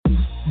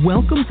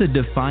Welcome to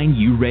Define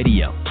You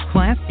Radio.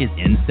 Class is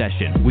in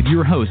session with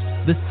your host,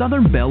 the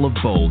Southern Belle of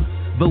Bold,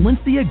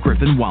 Valencia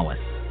Griffin Wallace.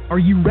 Are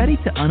you ready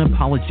to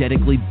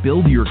unapologetically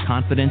build your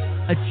confidence,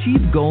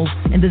 achieve goals,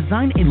 and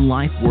design a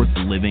life worth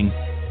living?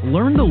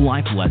 Learn the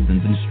life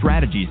lessons and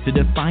strategies to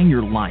define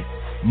your life,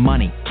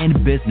 money,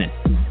 and business.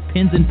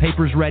 Pens and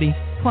papers ready?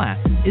 Class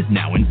is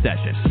now in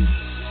session.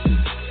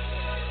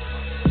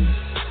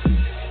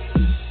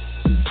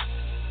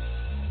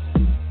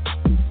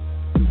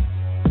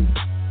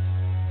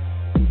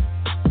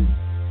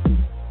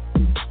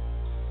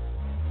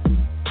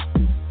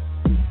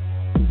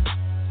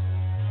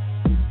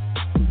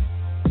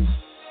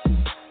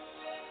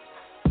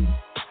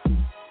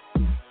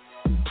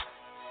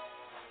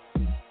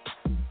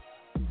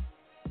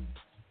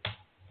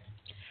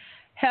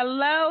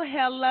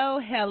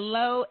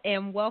 Hello,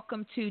 and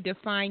welcome to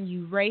Define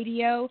You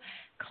Radio.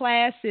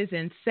 Class is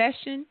in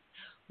session,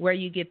 where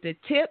you get the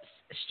tips,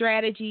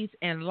 strategies,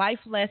 and life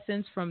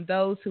lessons from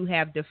those who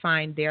have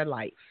defined their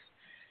life.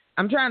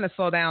 I'm trying to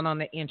slow down on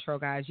the intro,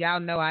 guys. Y'all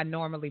know I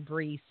normally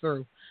breeze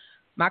through.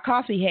 My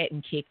coffee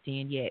hadn't kicked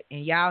in yet,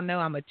 and y'all know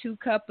I'm a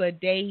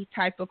 2-cup-a-day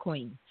type of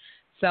queen.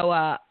 So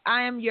I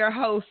am your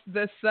host,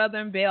 the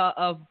Southern Belle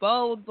of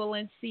Bold,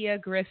 Valencia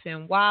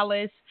Griffin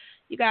Wallace.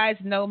 You guys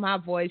know my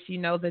voice. You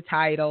know the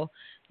title.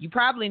 You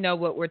probably know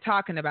what we're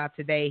talking about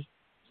today.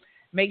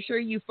 Make sure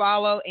you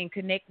follow and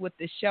connect with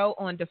the show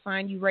on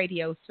Define You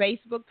Radio's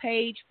Facebook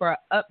page for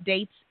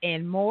updates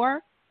and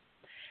more.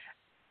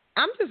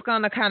 I'm just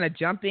going to kind of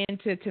jump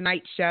into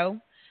tonight's show.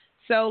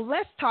 So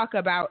let's talk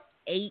about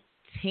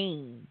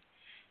 18.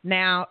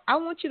 Now, I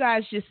want you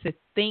guys just to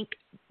think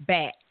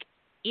back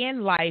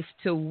in life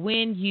to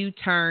when you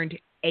turned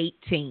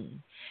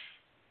 18.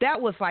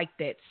 That was like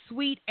that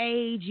sweet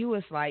age. You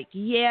was like,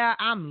 yeah,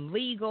 I'm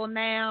legal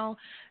now.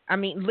 I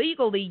mean,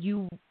 legally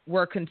you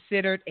were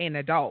considered an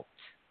adult.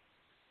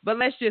 But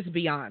let's just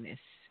be honest.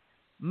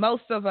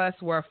 Most of us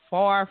were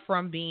far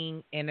from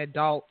being an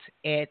adult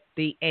at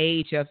the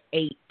age of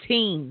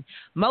 18.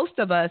 Most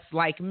of us,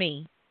 like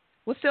me,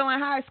 was still in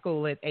high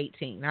school at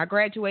 18. I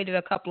graduated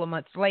a couple of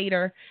months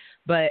later,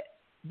 but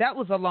that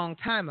was a long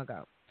time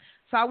ago.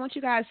 So I want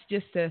you guys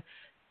just to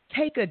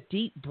take a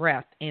deep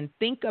breath and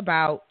think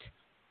about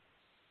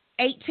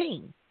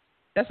 18.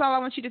 That's all I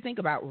want you to think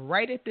about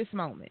right at this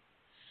moment.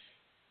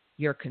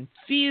 You're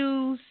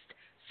confused.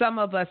 Some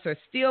of us are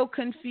still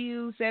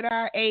confused at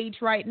our age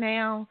right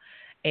now.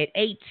 At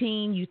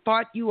 18, you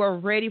thought you were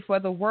ready for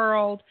the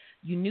world.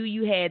 You knew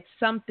you had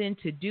something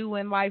to do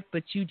in life,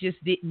 but you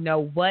just didn't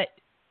know what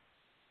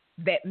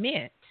that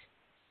meant,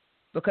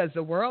 because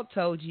the world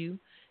told you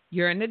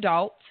you're an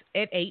adult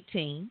at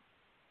 18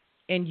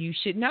 and you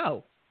should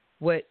know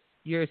what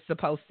you're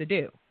supposed to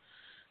do.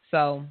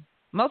 So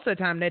most of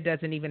the time, that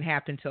doesn't even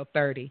happen till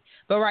 30.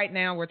 But right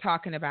now, we're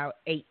talking about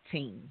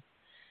 18.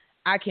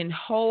 I can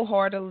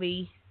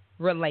wholeheartedly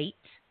relate.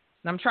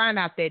 I'm trying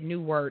out that new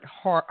word,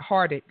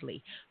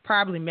 heartedly.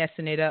 Probably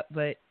messing it up,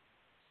 but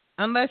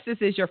unless this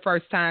is your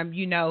first time,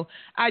 you know,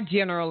 I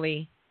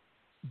generally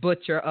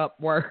butcher up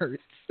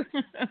words.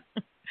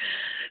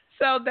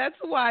 So that's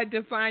why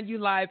Define You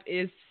Live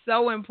is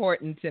so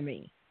important to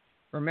me.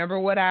 Remember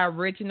what I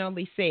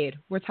originally said.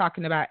 We're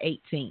talking about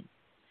 18.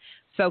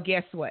 So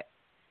guess what?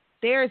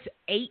 There's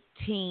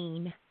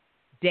 18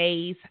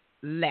 days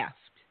left.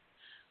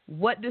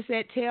 What does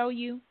that tell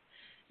you?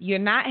 You're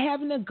not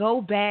having to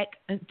go back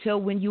until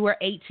when you were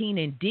 18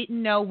 and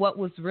didn't know what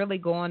was really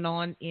going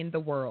on in the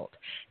world.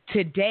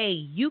 Today,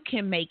 you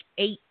can make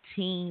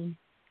 18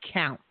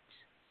 count.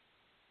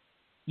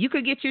 You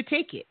could get your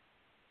ticket.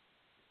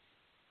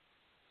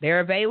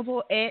 They're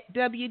available at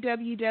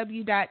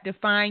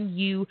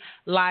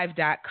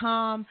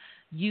www.defineyoulive.com.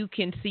 You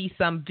can see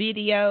some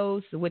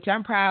videos, which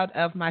I'm proud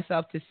of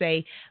myself to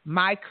say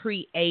my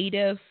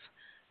creative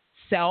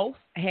self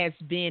has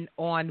been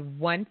on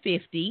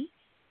 150.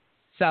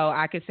 So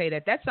I could say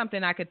that that's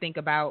something I could think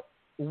about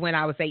when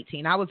I was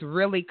 18. I was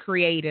really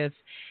creative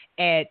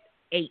at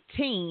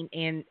 18.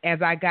 And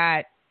as I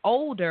got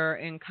older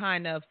and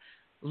kind of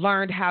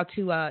learned how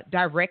to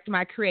direct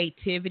my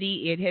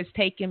creativity, it has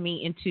taken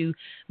me into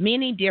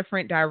many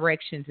different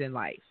directions in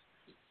life.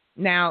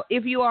 Now,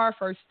 if you are a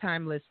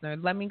first-time listener,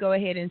 let me go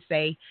ahead and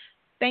say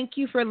thank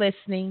you for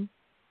listening,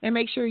 and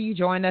make sure you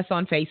join us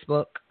on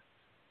Facebook.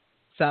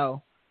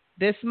 So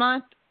this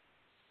month,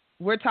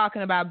 we're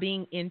talking about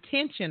being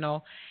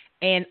intentional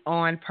and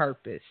on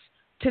purpose.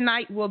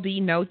 Tonight will be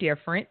no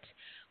different.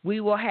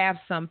 We will have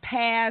some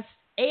past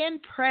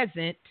and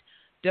present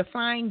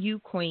Define You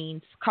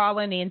queens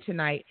calling in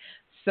tonight,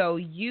 so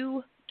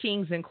you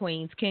kings and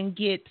queens can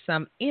get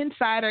some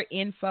insider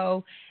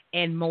info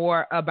and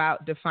more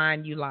about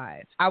Define You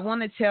Live. I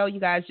want to tell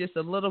you guys just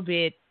a little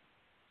bit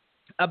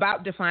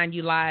about Define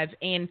You Live.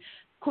 And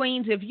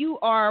queens, if you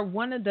are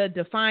one of the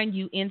Define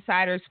You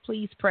insiders,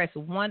 please press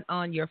 1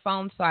 on your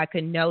phone so I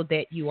can know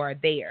that you are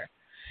there.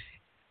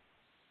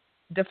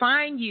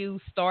 Define You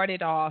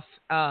started off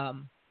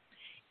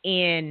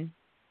in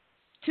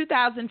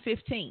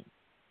 2015.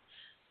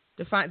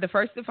 The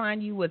first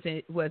Define You was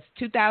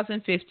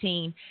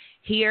 2015,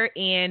 here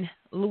in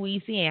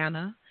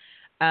Louisiana,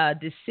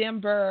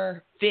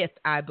 December 5th,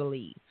 I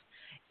believe.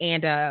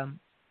 And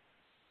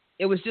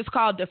it was just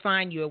called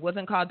Define You. It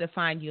wasn't called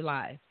Define You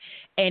Live.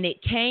 And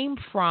it came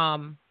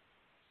from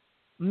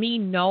me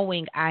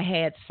knowing I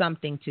had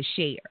something to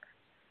share.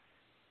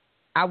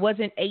 I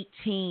wasn't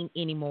 18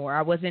 anymore.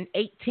 I wasn't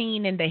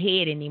 18 in the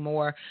head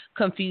anymore,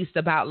 confused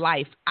about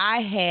life.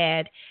 I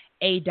had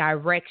a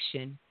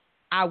direction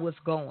I was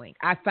going.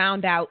 I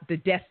found out the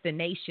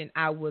destination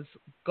I was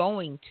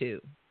going to,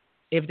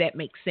 if that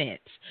makes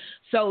sense.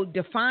 So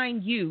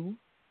Define You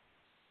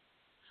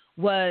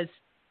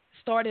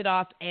started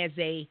off as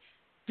a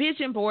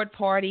vision board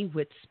party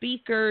with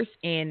speakers,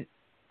 and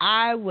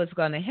I was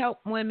going to help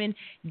women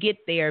get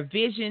their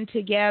vision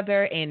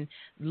together and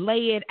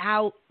lay it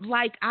out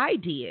like I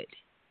did.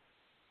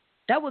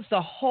 That was the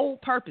whole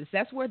purpose.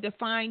 That's where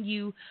Define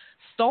You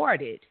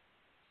started.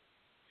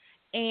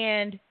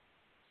 And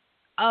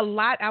I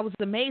was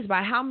amazed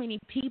by how many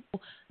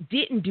people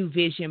didn't do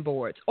vision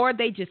boards, or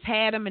they just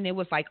had them and it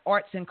was like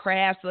arts and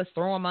crafts. Let's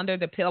throw them under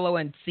the pillow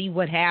and see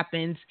what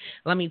happens.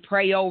 Let me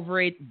pray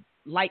over it,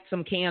 light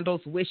some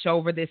candles, wish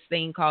over this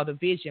thing called a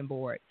vision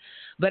board.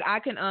 But I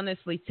can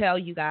honestly tell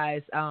you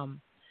guys,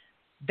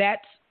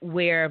 that's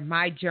where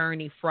my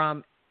journey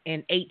from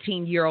an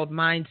 18-year-old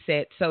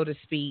mindset, so to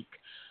speak,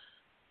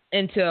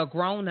 into a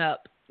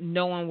grown-up,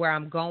 knowing where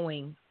I'm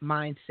going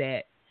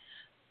mindset,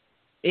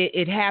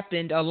 it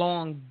happened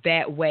along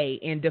that way.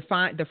 And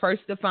the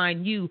first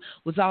Define You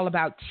was all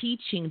about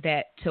teaching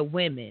that to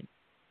women.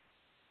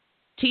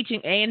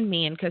 Teaching and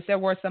men, because there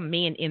were some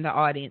men in the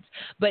audience,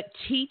 but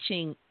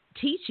teaching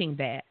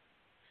that.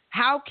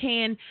 How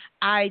can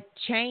I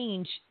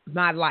change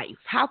my life?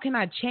 How can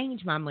I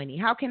change my money?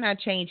 How can I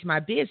change my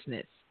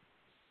business?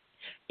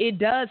 It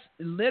does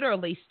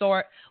literally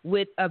start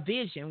with a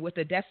vision, with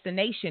a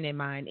destination in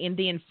mind. And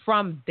then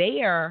from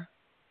there,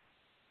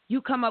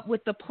 you come up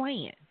with the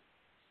plan.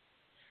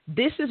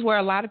 This is where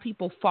a lot of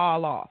people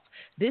fall off.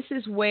 This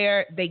is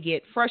where they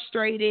get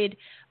frustrated.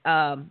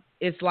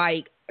 It's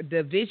like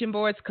the vision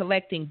board's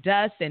collecting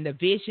dust and the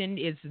vision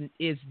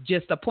is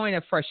just a point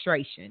of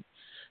frustration.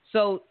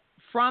 So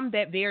from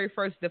that very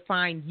first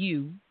Define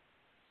You,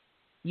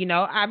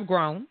 I've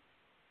grown,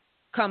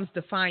 comes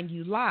Define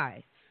You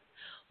Live,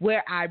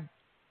 where I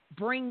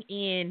bring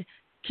in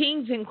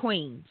kings and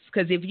queens.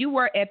 Because if you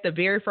were at the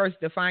very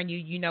first Define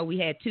You, we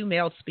had 2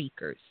 male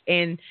speakers.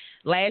 And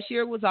last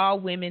year was all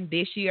women.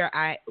 This year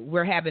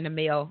we're having a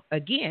male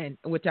again,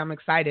 which I'm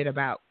excited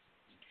about.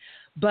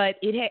 But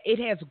it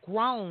has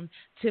grown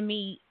to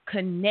me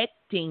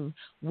connecting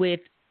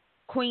with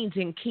queens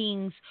and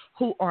kings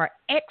who are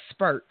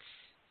experts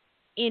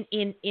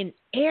in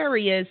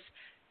areas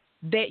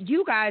that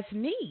you guys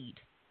need.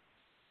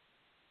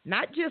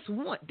 Not just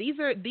want. These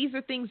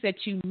are things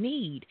that you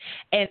need.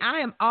 And I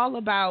am all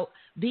about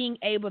being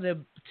able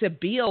to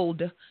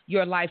build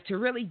your life, to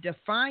really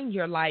define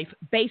your life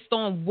based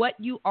on what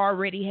you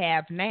already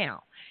have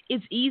now.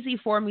 It's easy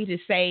for me to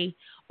say,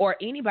 or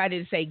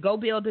anybody to say, go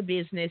build a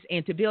business,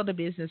 and to build a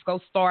business, go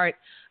start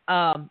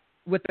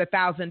with a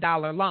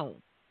 $1,000 loan.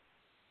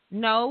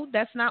 No,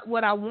 that's not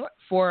what I want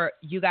for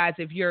you guys.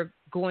 If you're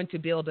going to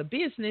build a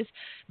business,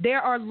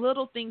 there are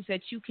little things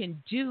that you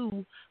can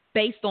do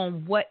based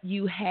on what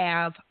you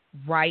have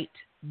right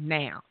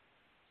now.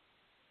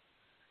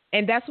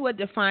 And that's what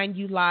Define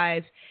You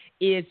Live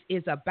is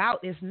about.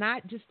 It's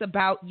not just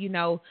about,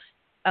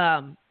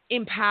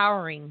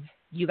 empowering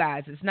you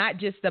guys. It's not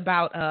just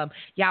about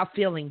y'all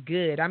feeling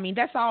good. I mean,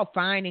 that's all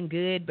fine and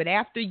good, but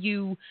after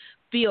you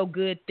feel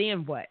good,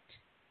 then what?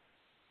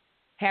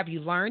 Have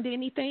you learned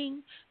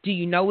anything? Do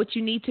you know what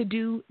you need to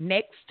do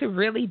next to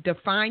really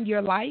define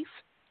your life?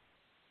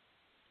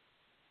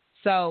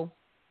 So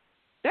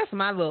that's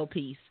my little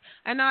piece.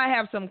 I know I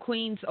have some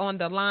queens on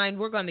the line.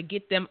 We're going to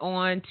get them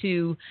on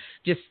to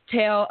just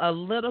tell a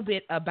little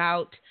bit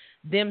about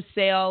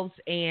themselves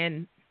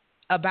and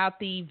about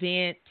the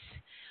event,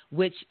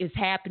 which is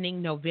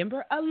happening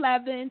November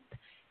 11th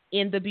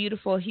in the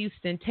beautiful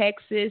Houston,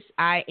 Texas.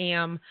 I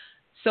am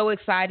so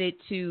excited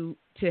to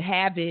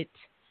have it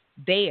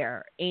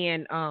there.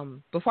 And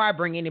before I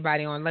bring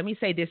anybody on, let me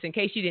say this in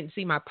case you didn't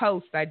see my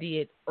post I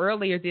did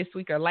earlier this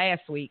week or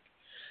last week.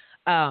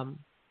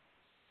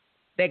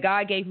 That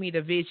God gave me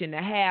the vision to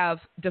have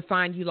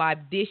Define You Live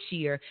this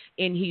year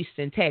in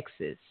Houston,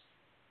 Texas.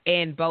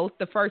 And both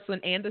the first one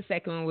and the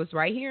second one was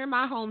right here in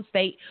my home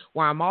state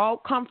where I'm all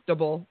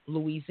comfortable,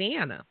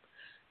 Louisiana.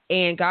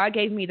 And God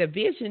gave me the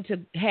vision to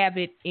have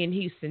it in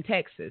Houston,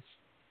 Texas.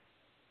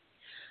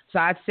 So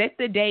I set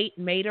the date,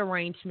 made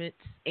arrangements,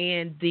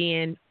 and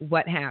then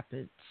what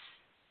happens?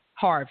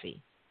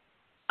 Harvey.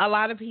 A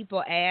lot of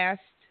people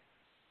asked,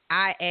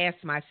 I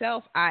asked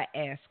myself, I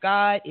asked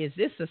God, is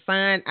this a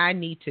sign I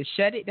need to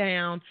shut it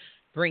down,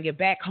 bring it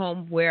back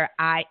home where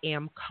I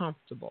am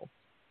comfortable?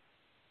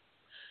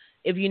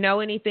 If you know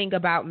anything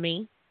about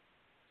me,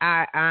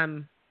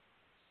 I'm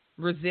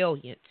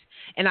resilient,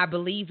 and I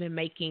believe in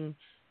making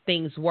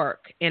things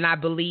work, and I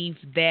believe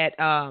that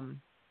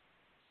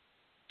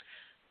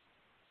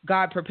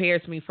God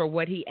prepares me for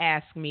what he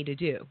asked me to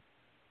do.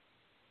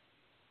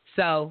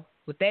 So,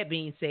 with that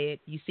being said,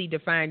 you see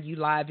Define You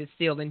Live is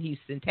still in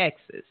Houston,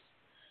 Texas.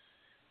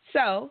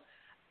 So,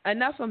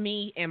 enough of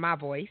me and my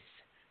voice.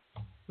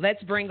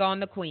 Let's bring on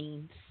the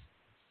queens.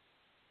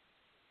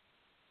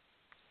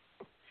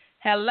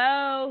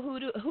 Hello,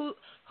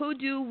 who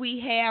do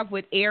we have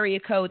with area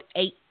code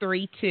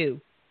 832?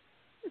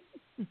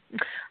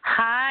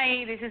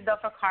 Hi, this is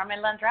Dr. Carmen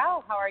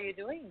Landrao. How are you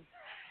doing?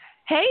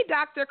 Hey,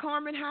 Dr.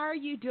 Carmen, how are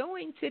you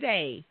doing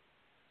today?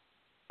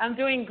 I'm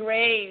doing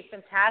great.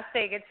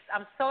 Fantastic.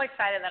 I'm so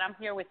excited that I'm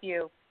here with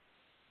you.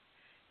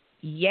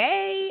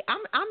 Yay.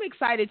 I'm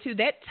excited too.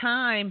 That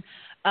time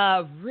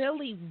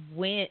really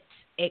went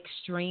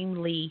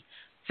extremely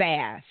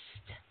fast.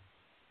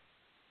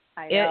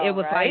 I know, it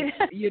was right?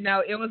 like,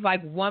 it was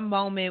like one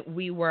moment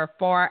we were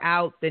far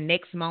out, the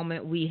next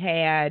moment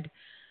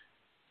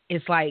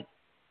it's like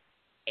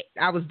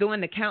I was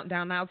doing the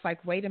countdown. And I was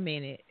like, wait a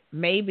minute,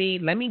 maybe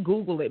let me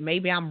Google it.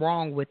 Maybe I'm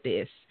wrong with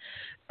this.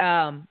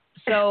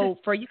 So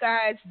for you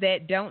guys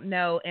that don't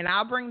know, and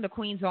I'll bring the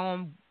queens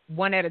on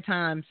one at a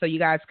time so you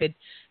guys could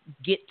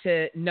get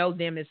to know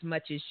them as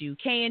much as you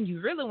can.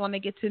 You really want to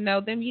get to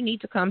know them, you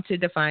need to come to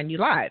Define You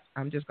Live.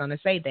 I'm just going to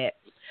say that.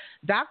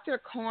 Dr.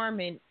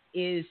 Carmen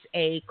is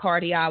a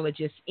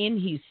cardiologist in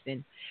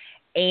Houston,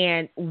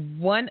 and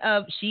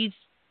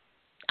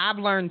I've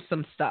learned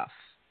some stuff.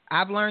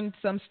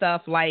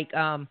 Like,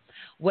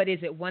 what is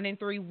it? 1 in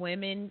 3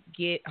 women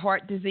get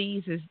heart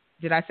disease.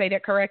 Did I say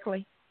that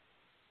correctly?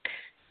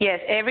 Yes.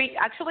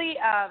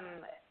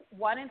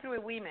 1 in 3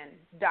 women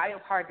die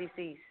of heart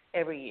disease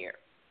every year.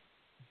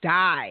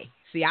 Die.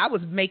 See, I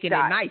was making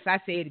it nice. I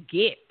said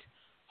get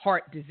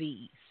heart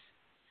disease.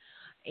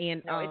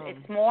 And no,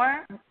 it's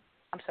more.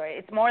 I'm sorry.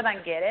 It's more than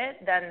get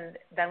it than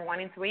 1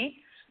 in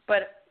 3.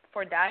 But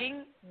for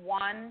dying,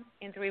 1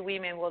 in 3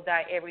 women will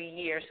die every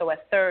year. So a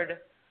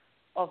third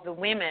of the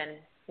women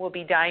will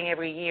be dying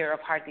every year of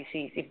heart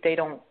disease if they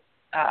don't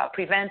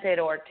prevent it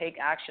or take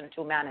action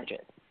to manage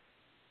it.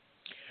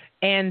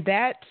 And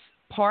that's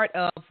part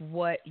of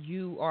what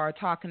you are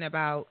talking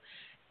about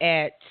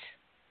at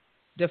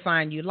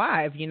Define You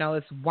Live.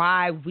 It's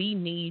why we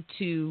need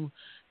to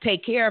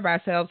take care of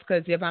ourselves,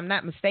 because if I'm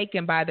not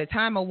mistaken, by the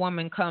time a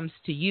woman comes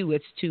to you,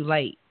 it's too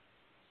late.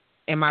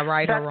 Am I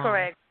right or wrong? That's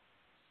correct.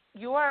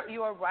 You are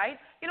right.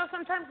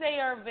 Sometimes they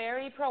are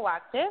very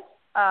proactive,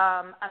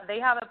 and they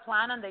have a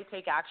plan and they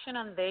take action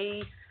and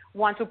they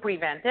want to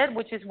prevent it,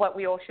 which is what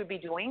we all should be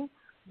doing.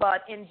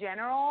 But in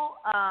general,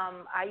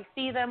 I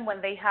see them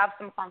when they have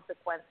some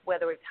consequence,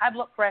 whether it's high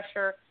blood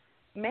pressure.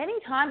 Many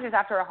times it's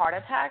after a heart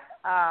attack.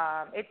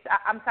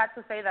 I'm sad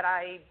to say that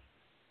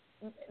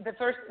the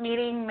first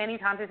meeting many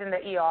times is in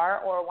the ER,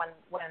 or when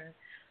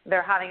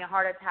they're having a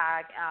heart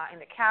attack in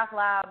the cath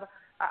lab,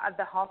 at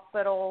the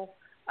hospital,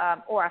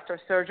 or after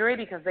surgery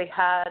because they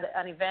had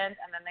an event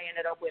and then they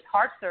ended up with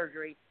heart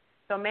surgery.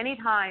 So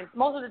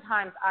most of the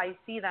times I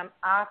see them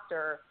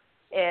after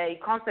a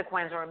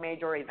consequence or a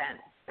major event.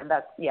 And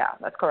that's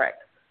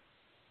correct.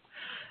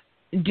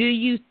 Do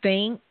you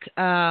think,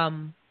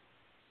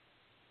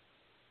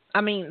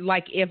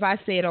 like if I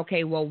said,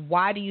 okay, well,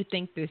 why do you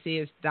think this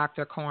is,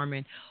 Dr.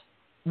 Carmen?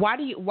 Why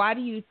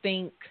do you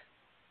think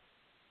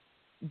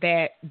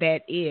that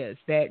is?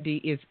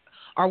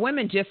 Are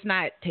women just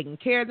not taking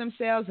care of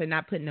themselves? They're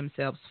not putting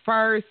themselves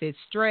first? It's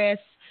stress.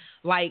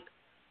 Like,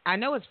 I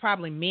know it's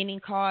probably many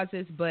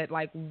causes, but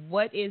like,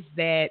 what is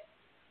that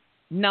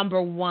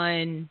number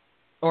 1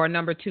 or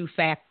number 2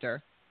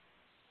 factor?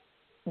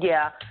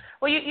 Yeah.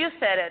 Well, you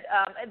said it.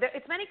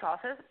 It's many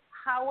causes.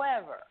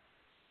 However,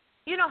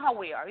 you know how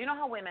we are. You know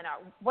how women are.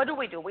 What do?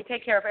 We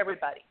take care of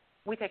everybody.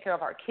 We take care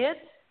of our kids,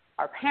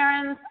 our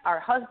parents, our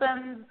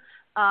husbands.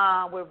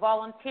 We're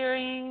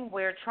volunteering.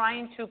 We're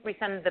trying to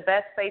present the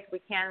best face we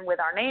can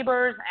with our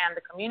neighbors and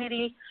the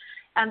community.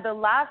 And the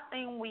last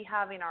thing we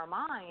have in our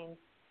minds,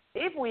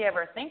 if we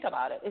ever think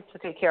about it, is to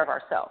take care of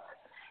ourselves.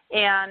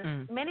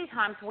 And many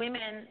times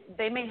women,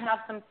 they may have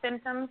some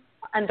symptoms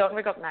and don't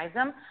recognize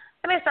them.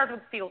 They may start to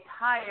feel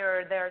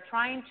tired. They're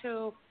trying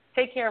to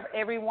take care of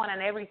everyone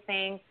and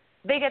everything.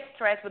 They get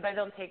stressed, but they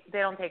don't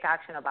take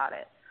action about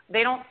it.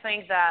 They don't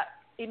think that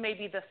it may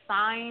be the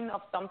sign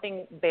of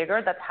something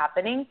bigger that's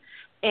happening.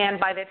 And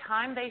by the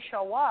time they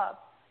show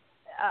up,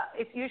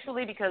 it's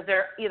usually because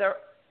they're either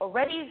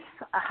already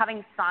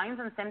having signs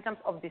and symptoms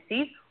of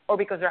disease or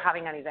because they're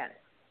having an event.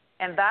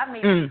 And that may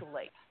be too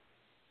late.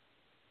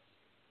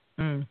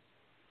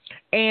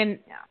 And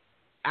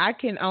I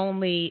can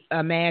only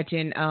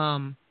imagine,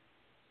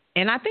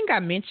 and I think I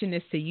mentioned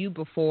this to you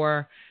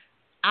before,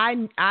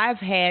 I've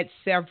had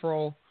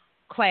several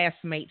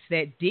classmates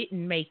that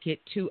didn't make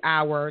it to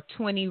our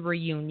 20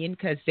 reunion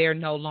because they're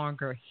no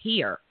longer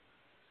here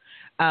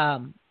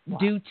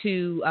due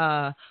to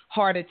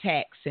heart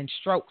attacks and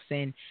strokes.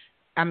 And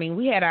I mean,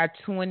 we had our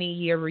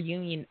 20-year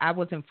reunion. I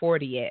wasn't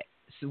 40 yet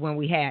when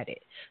we had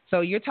it. So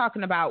you're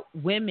talking about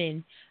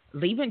women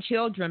leaving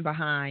children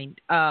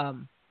behind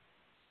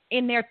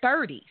in their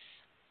 30s.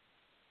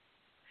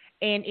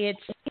 And it's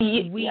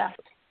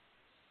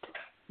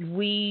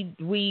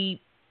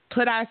we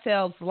put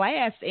ourselves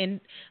last. And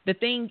the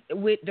thing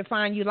with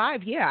Define You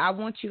Live, I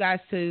want you guys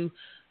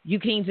you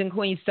kings and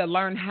queens, to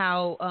learn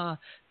how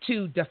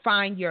to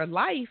define your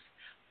life.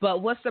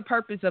 But what's the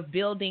purpose of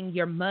building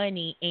your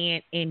money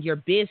and your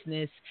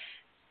business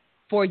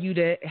for you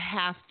to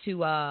have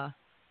to, I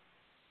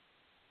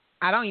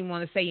don't even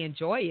want to say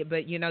enjoy it,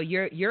 but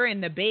you're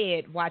in the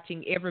bed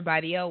watching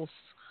everybody else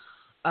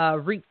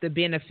reap the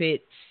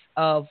benefits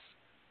of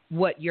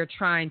what you're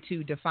trying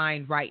to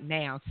define right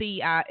now.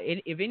 See,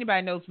 if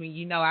anybody knows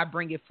me, I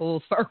bring it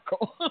full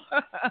circle.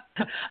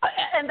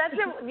 And that's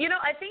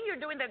I think you're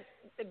doing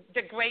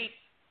the great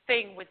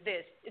thing with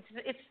this.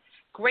 It's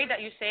great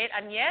that you say it,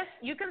 and yes,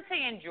 you can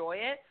say enjoy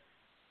it.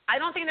 I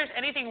don't think there's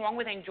anything wrong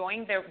with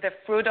enjoying the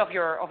fruit of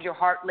your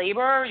hard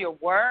labor, your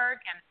work,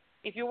 and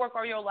if you work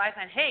all your life.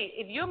 And hey,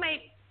 if you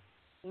make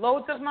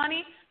loads of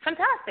money,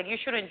 fantastic. You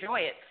should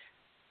enjoy it.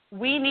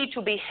 We need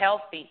to be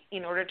healthy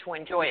in order to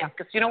enjoy it,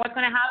 because you know what's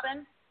going to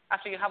happen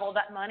after you have all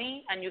that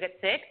money and you get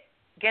sick?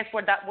 Guess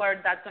where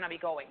that's going to be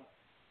going?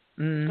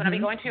 Mm-hmm. It's going to be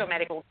going to your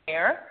medical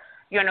care.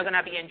 You're not going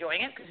to be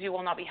enjoying it because you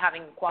will not be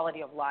having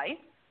quality of life.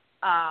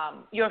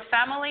 Your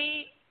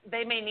family,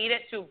 they may need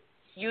it to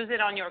use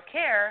it on your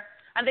care,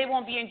 and they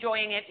won't be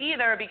enjoying it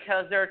either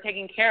because they're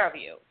taking care of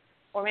you.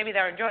 Or maybe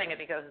they're enjoying it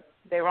because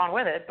they're on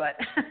with it, but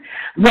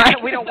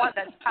we don't want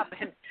that to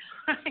happen.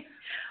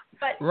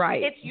 But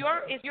it's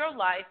your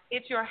life,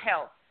 it's your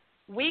health.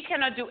 We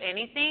cannot do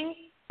anything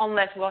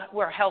unless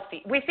we're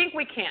healthy. We think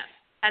we can.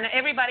 And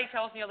everybody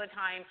tells me all the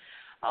time,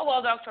 oh,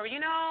 well, doctor,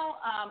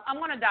 I'm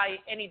going to die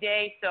any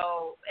day,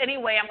 so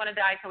anyway, I'm going to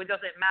die, so it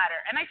doesn't matter.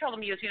 And I tell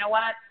them, you know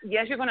what?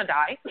 Yes, you're going to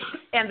die,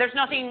 and there's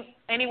nothing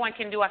anyone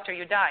can do after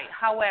you die.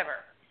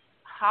 However,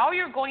 how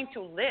you're going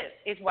to live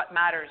is what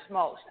matters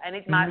most. And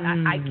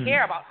I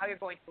care about how you're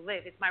going to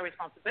live. It's my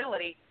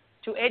responsibility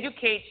to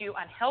educate you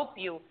and help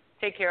you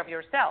take care of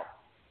yourself.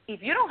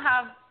 If you don't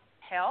have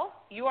health,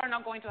 you are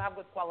not going to have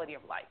good quality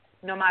of life,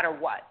 no matter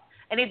what.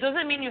 And it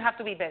doesn't mean you have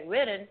to be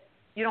bedridden.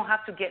 You don't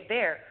have to get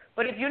there.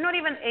 But if you're not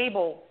even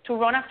able to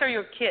run after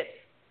your kids,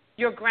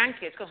 your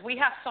grandkids, because we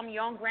have some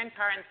young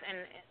grandparents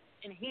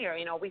in here.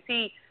 We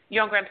see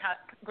young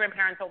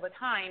grandparents all the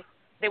time.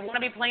 They want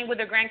to be playing with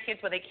their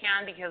grandkids, but they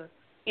can't because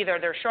either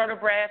they're short of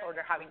breath, or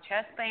they're having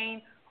chest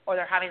pain, or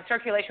they're having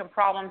circulation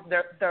problems.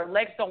 Their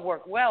legs don't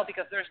work well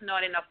because there's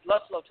not enough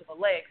blood flow to the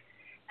legs,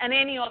 and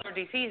any other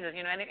diseases,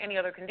 any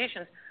other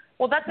conditions.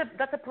 Well, that's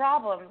a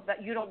problem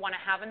that you don't want to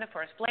have in the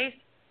first place.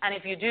 And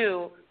if you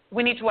do,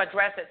 we need to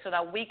address it so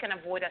that we can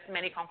avoid as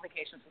many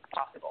complications as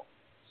possible.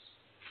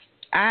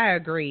 I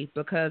agree,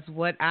 because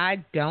what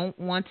I don't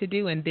want to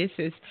do, and this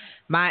is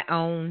my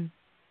own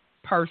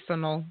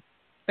personal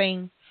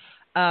thing,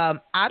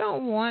 I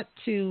don't want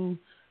to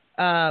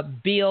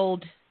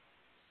build,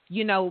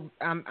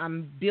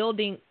 I'm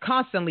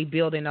constantly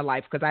building a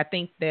life, because I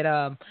think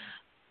that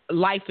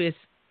life is,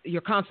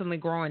 you're constantly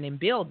growing and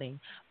building.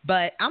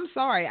 But I'm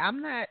sorry,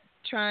 I'm not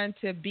trying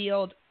to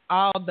build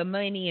all the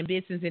money and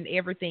business and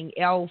everything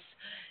else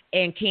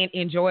and can't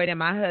enjoy it. And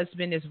my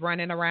husband is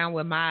running around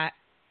with my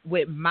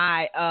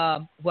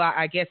well,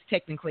 I guess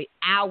technically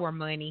our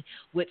money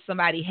with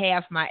somebody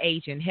half my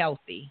age and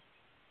healthy.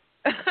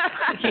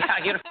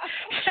 Yeah,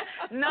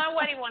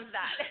 nobody wants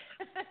that.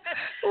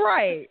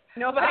 Right.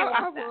 Nobody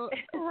wants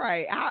that.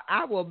 Right.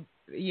 I will.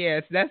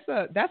 Yes, that's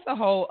a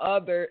whole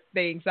other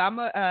thing. So I'm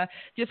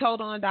just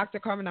hold on, Dr.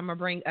 Carmen. I'm gonna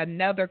bring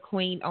another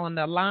queen on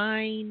the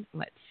line.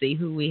 Let's see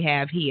who we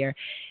have here.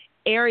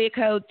 Area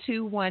code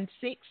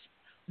 216.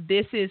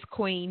 This is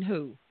Queen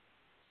who?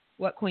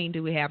 What queen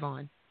do we have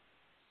on?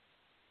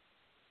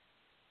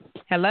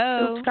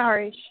 Hello. Oops,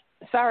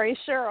 sorry,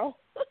 Cheryl.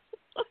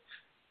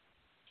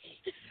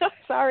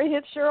 Sorry,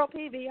 it's Cheryl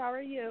Peavy. How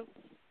are you?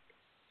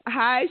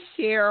 Hi,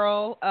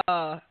 Cheryl.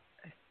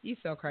 You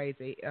so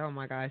crazy. Oh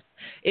my gosh.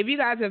 If you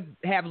guys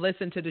have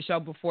listened to the show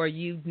before,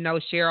 you know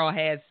Cheryl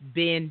has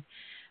been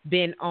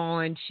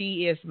on.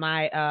 She is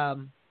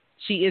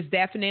she is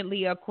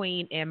definitely a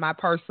queen and my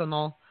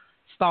personal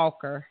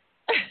stalker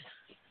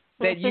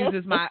that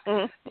uses my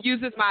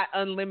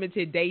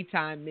unlimited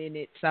daytime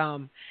minutes.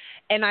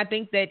 And I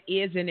think that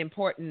is an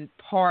important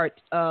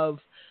part of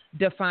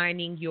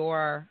defining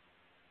your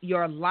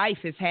life,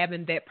 is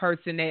having that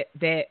person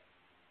that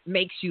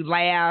makes you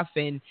laugh.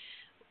 And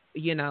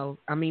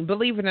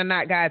believe it or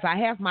not, guys, I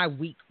have my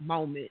weak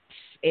moments,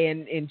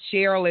 and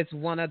Cheryl is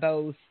one of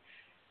those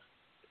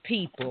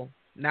people.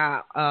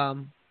 Now,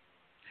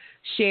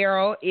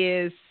 Cheryl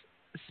is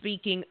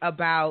speaking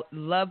about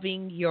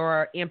loving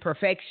your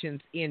imperfections,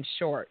 in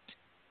short.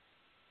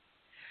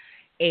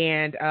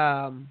 And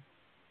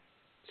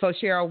so,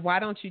 Cheryl, why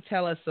don't you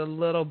tell us a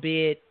little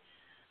bit,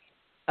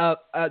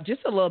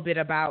 just a little bit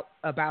about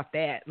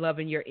that,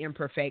 loving your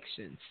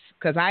imperfections?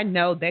 Because I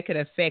know that could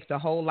affect a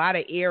whole lot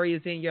of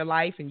areas in your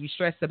life, and you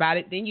stress about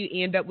it. Then you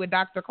end up with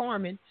Dr.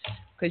 Carmen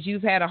because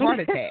you've had a heart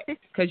attack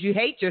because you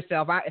hate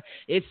yourself.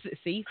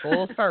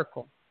 Full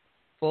circle,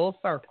 full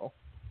circle.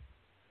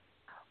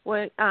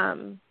 When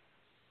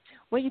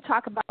you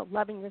talk about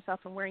loving yourself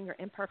and wearing your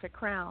imperfect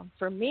crown,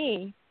 for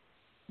me,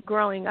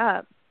 growing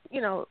up,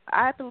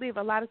 I believe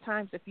a lot of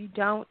times if you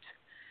don't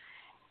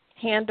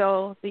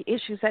handle the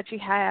issues that you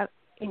have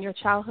in your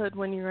childhood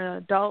when you're an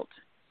adult,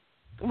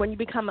 when you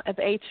become of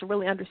age to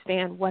really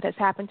understand what has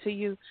happened to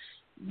you,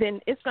 then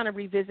it's going to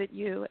revisit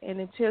you. And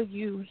until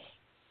you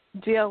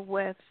deal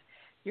with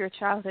your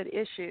childhood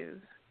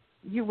issues,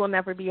 you will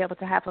never be able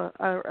to have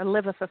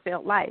live a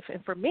fulfilled life.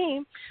 And for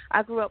me,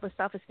 I grew up with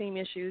self-esteem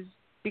issues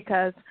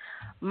because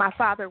my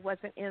father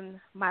wasn't in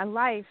my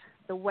life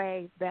the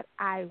way that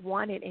I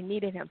wanted and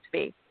needed him to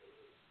be.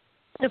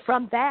 And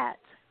from that,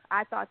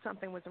 I thought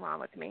something was wrong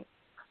with me.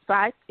 So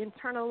I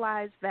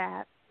internalized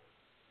that,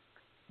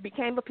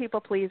 became a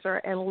people pleaser,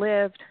 and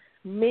lived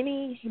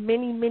many,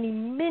 many, many,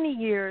 many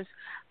years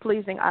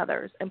pleasing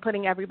others and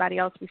putting everybody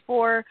else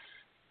before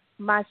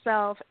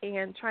myself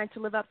and trying to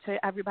live up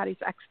to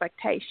everybody's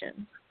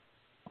expectations,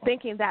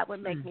 thinking that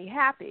would make me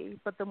happy.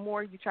 But the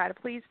more you try to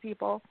please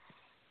people,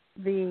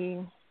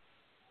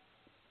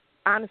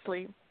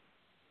 honestly,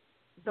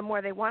 the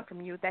more they want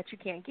from you that you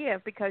can't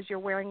give because you're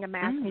wearing a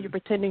mask and you're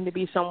pretending to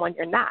be someone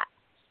you're not.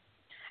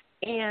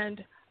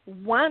 And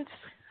once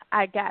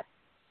I got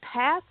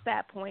past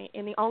that point,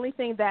 and the only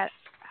thing that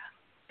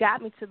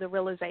got me to the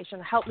realization,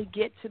 helped me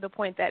get to the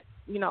point that,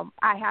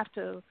 I have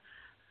to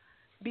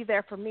be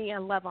there for me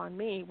and love on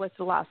me, was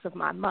the loss of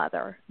my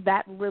mother.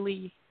 That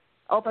really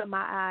opened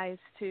my eyes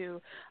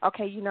to,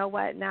 okay, you know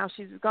what, now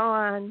she's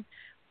gone.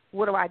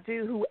 What do I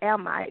do? Who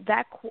am I?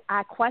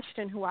 I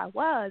questioned who I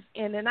was.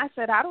 And then I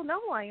said, I don't know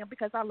who I am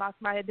because I lost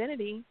my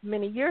identity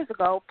many years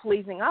ago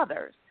pleasing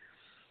others.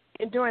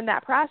 And during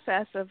that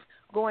process of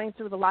going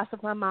through the loss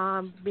of my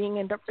mom, being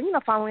in,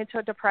 falling into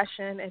a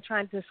depression and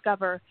trying to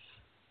discover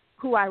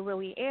who I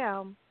really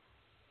am,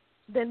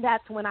 then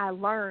that's when I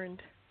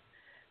learned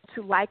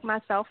to like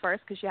myself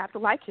first, because you have to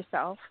like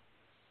yourself,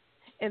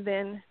 and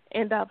then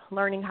end up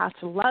learning how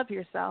to love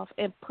yourself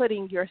and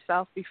putting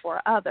yourself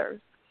before others.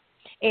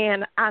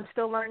 And I'm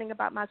still learning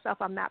about myself.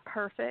 I'm not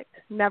perfect,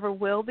 never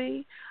will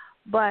be,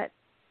 but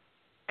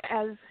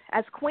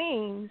as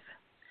queens,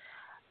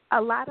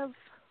 a lot of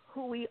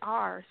who we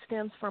are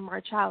stems from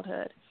our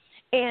childhood.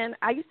 And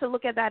I used to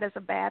look at that as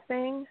a bad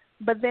thing,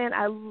 but then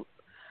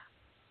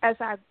as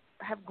I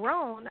have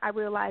grown, I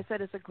realized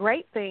that it's a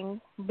great thing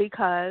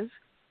because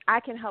I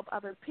can help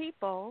other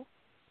people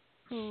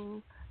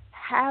who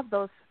have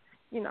those,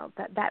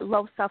 that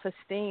low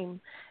self-esteem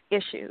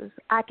issues.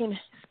 I can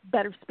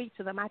better speak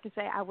to them. I can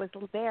say, I was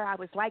there, I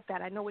was like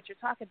that, I know what you're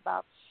talking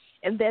about.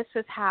 And this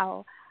is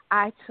how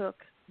I took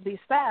these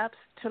steps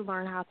to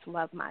learn how to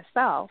love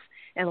myself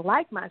and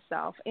like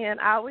myself. And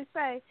I always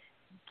say,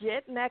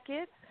 get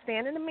naked,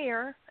 stand in the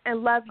mirror,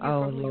 and love you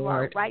for who you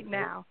are right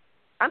now.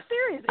 I'm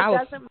serious.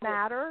 It doesn't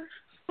matter.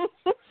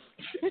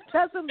 It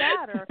doesn't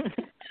matter.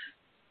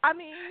 I'm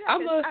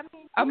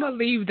gonna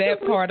leave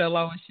that part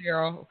alone,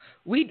 Cheryl.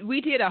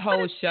 We did a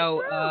whole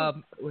show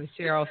where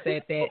Cheryl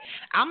said that.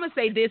 I'm gonna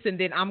say this, and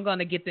then I'm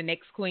gonna get the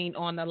next queen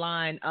on the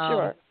line.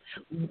 Sure.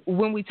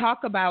 When we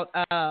talk about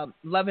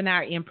loving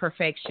our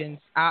imperfections,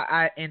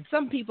 and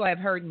some people have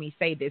heard me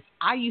say this,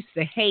 I used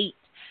to hate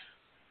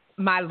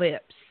my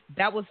lips.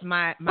 That was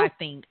my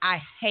thing. I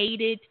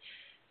hated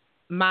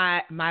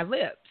my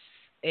lips,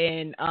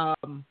 and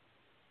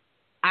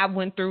I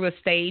went through a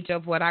stage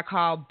of what I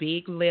call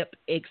big lip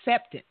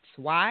acceptance.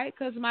 Why?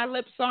 Because my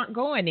lips aren't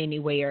going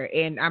anywhere.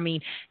 And, I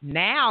mean,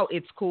 now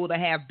it's cool to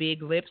have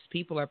big lips.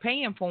 People are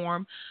paying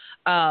for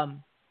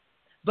them.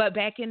 But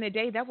back in the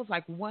day, that was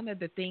like one of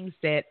the things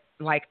that,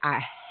 like, I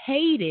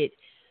hated.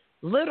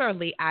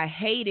 Literally, I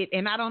hated.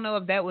 And I don't know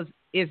if that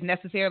is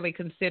necessarily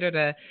considered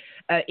a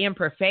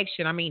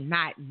imperfection. I mean,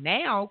 not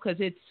now because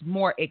it's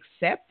more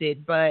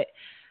accepted, but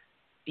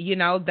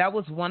that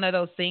was one of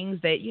those things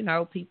that,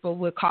 people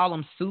would call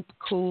them soup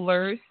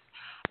coolers.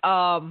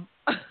 And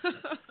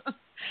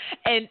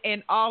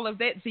all of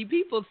that. See,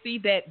 people see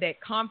that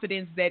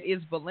confidence that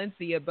is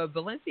Valencia, but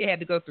Valencia had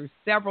to go through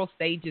several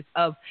stages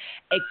of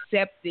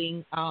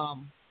accepting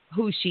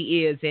who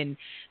she is. And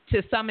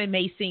to some, it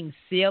may seem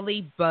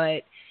silly,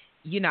 but,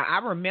 I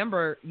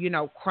remember,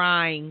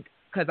 crying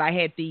because I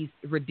had these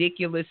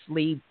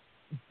ridiculously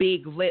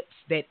big lips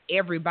that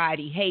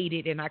everybody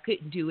hated and I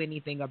couldn't do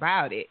anything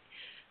about it.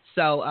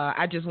 So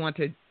I just want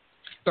to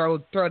throw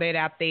that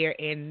out there.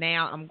 And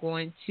now I'm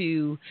going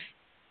to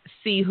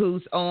see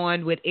who's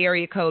on with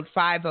area code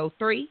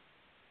 503.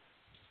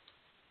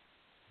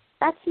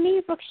 That's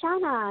me,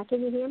 Roxana.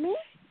 Can you hear me?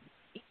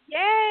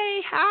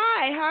 Yay.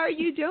 Hi. How are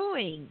you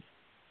doing?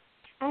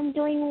 I'm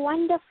doing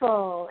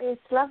wonderful.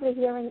 It's lovely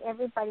hearing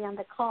everybody on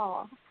the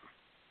call.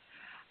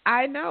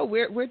 I know.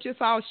 We're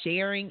just all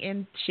sharing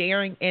and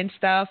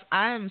stuff.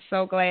 I am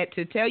so glad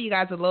to tell you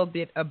guys a little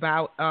bit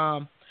about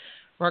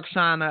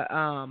Roxana.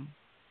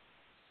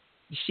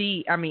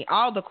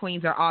 All the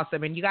queens are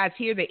awesome, and you guys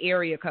hear the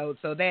area code,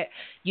 so that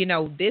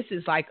this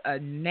is like a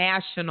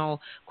national.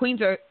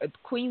 Queens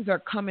are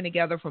coming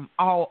together from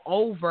all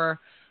over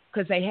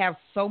because they have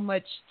so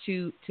much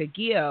to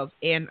give.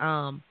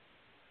 And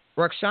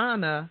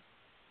Roxana,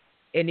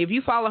 and if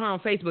you follow her on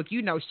Facebook,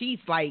 she's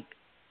like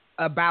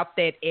about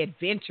that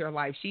adventure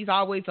life. She's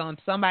always on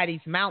somebody's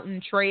mountain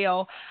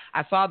trail.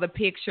 I saw the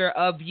picture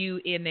of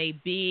you in a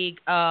big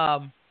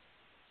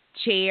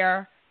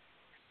chair.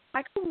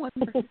 Like, I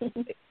wonder.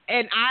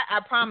 And I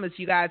promise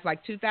you guys,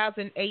 like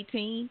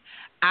 2018,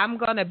 I'm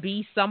going to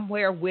be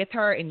somewhere with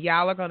her and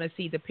y'all are going to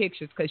see the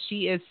pictures because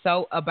she is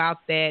so about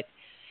that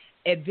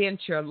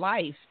adventure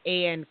life.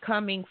 And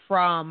coming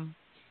from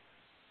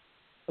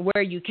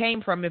where you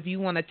came from, if you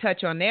want to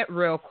touch on that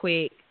real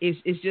quick, is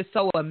just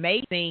so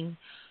amazing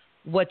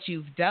what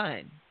you've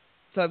done.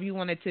 So if you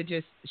wanted to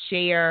just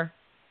share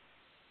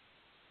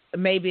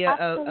maybe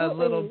a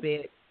little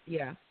bit.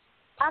 Yeah.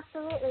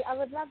 Absolutely. I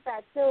would love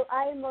that. So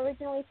I'm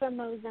originally from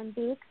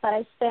Mozambique, but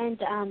I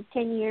spent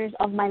 10 years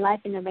of my life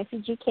in a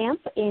refugee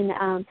camp in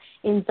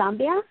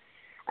Zambia.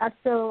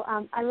 So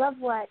I love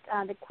what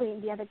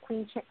the other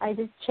queen,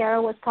 Isis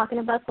Chera, was talking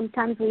about.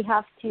 Sometimes we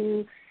have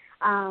to,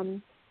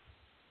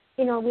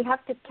 we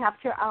have to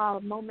capture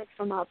our moments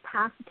from our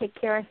past to take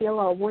care of, heal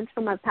our wounds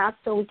from our past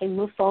so we can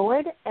move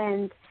forward.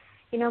 And,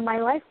 my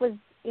life was,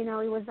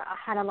 I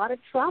had a lot of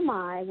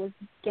trauma. I was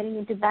getting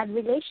into bad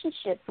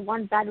relationships,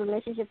 one bad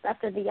relationship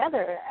after the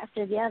other.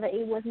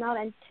 It was not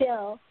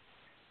until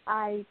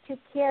I took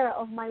care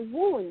of my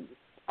wounds,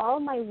 all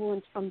my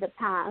wounds from the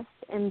past,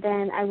 and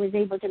then I was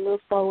able to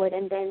move forward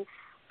and then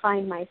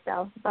find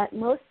myself. But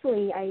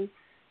mostly I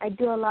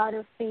do a lot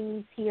of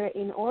things here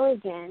in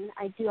Oregon.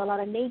 I do a lot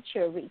of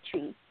nature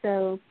retreats.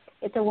 So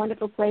it's a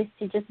wonderful place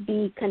to just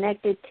be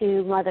connected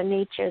to Mother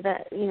Nature,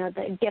 the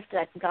gift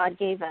that God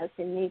gave us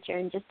in nature,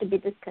 and just to be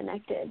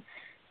disconnected.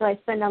 So I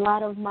spend a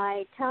lot of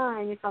my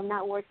time, if I'm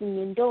not working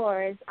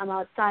indoors, I'm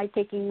outside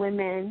taking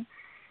women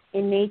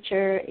in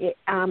nature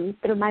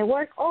through my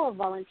work or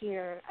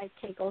volunteer. I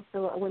take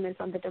also women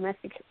from the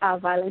domestic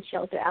violence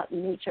shelter out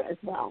in nature as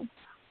well.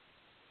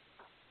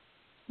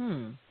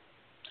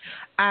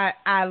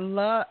 I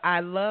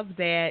love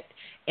that,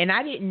 and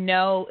I didn't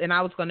know, and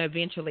I was going to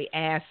eventually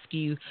ask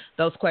you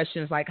those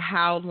questions like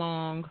how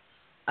long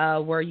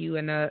were you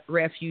in a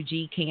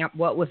refugee camp?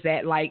 What was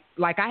that like?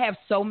 Like, I have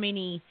so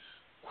many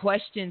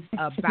questions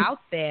about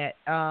that,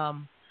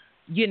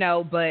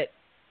 but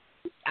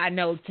I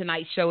know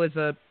tonight's show is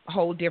a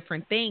whole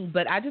different thing,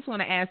 but I just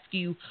want to ask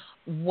you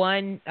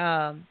one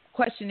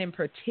question in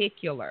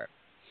particular.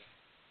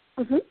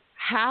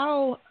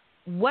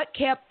 What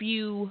kept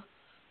you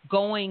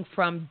going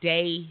from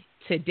day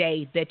to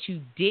day that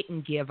you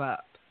didn't give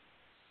up?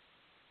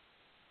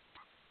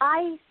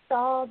 I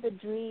saw the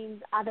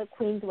dreams other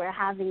queens were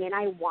having, and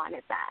I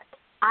wanted that.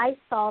 I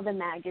saw the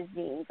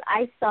magazines.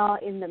 I saw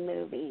in the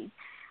movies.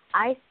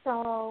 I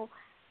saw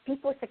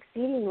people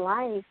succeeding in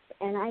life,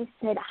 and I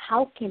said,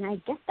 how can I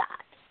get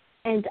that?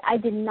 And I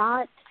did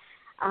not,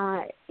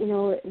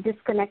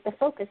 disconnect the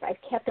focus. I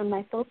kept on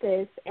my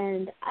focus,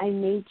 and I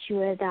made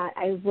sure that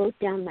I wrote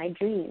down my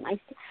dream.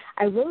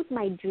 I wrote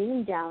my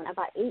dream down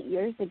about 8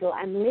 years ago.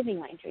 I'm living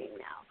my dream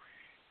now.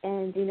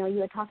 And, you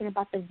were talking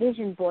about the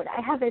vision board. I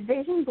have a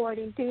vision board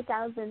in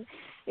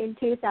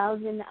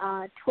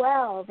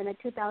 2012 and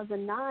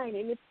 2009,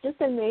 and it's just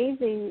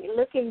amazing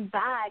looking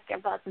back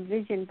about the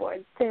vision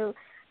board. So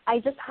I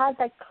just had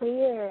that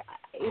clear,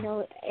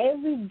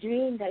 every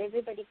dream that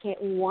everybody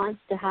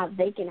wants to have,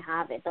 they can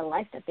have it. The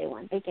life that they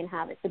want, they can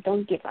have it. So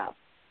don't give up.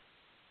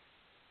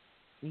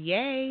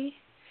 Yay.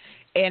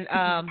 And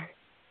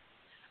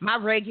my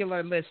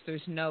regular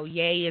listeners know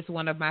yay is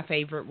one of my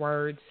favorite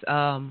words.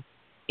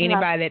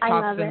 Anybody that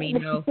talks to me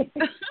knows.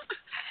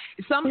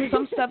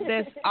 Some stuff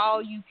that's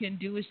all you can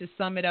do is just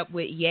sum it up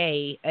with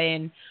yay.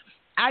 And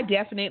I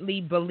definitely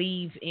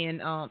believe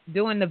in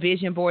doing the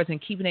vision boards and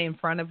keeping it in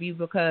front of you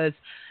because,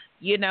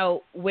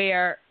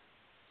 where,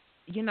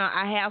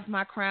 I have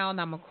my crown.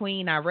 I'm a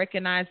queen. I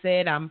recognize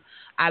that.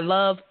 I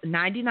love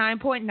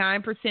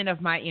 99.9%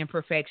 of my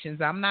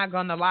imperfections. I'm not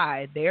going to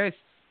lie. There's,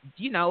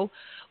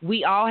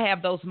 we all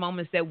have those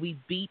moments that we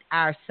beat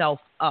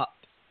ourselves up.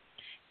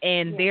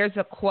 And there's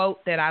a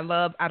quote that I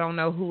love. I don't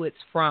know who it's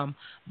from,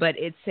 but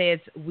it says,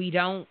 you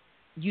don't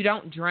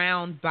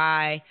drown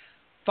by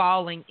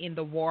falling in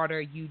the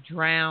water, you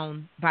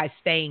drown by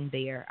staying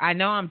there. I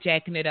know I'm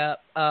jacking it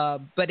up,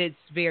 but it's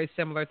very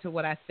similar to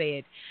what I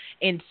said.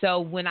 And so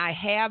when I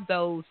have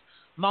those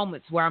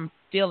moments where I'm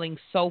feeling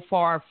so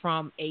far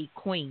from a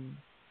queen,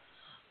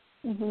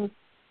 I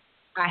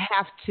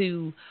have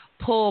to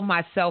pull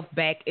myself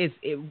back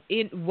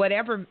in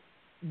whatever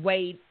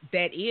way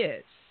that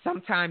is.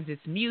 Sometimes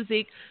it's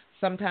music,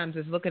 sometimes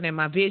it's looking at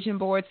my vision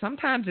board,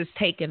 sometimes it's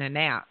taking a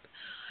nap.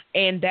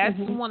 And that's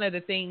one of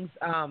the things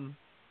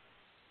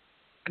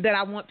that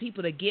I want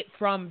people to get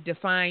from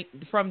Define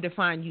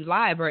You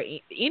Live, or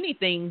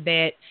anything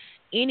that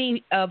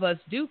any of us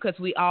do, because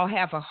we all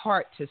have a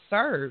heart to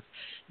serve.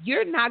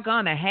 You're not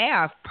going to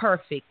have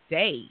perfect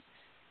days.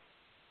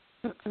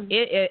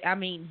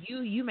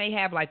 You may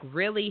have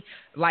really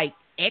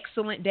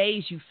excellent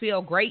days. You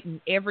feel great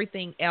and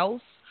everything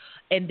else.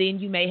 And then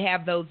you may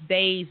have those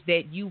days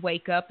that you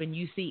wake up and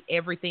you see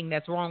everything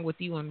that's wrong with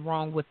you and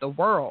wrong with the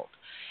world.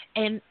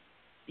 And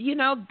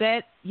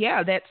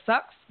that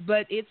sucks,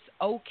 but it's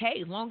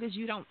okay. As long as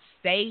you don't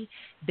stay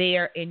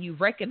there and you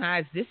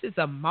recognize this is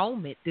a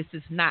moment, this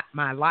is not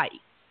my life.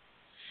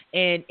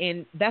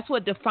 And that's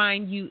what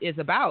Define You is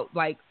about.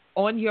 Like,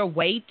 on your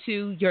way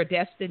to your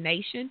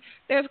destination,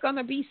 there's going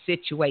to be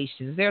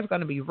situations. There's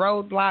going to be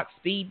roadblocks,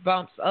 speed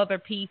bumps, other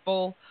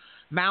people,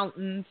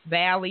 mountains,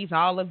 valleys,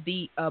 all of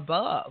the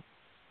above.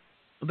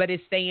 But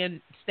it's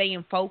staying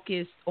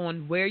focused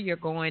on where you're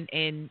going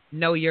and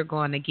know you're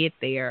going to get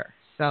there.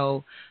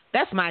 So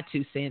that's my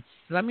 2 cents.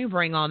 Let me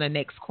bring on the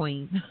next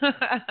queen.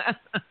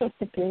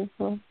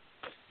 Beautiful.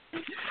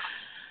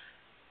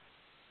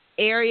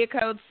 Area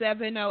code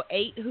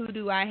 708. Who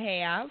do I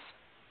have?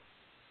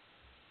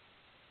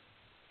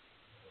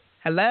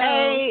 Hello.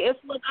 Hey,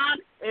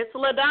 it's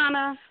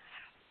LaDonna.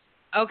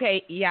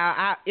 Okay,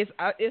 yeah.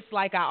 It's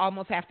like I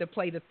almost have to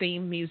play the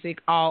theme music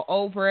all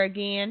over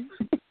again.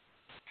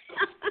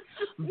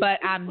 But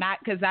I'm not,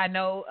 because I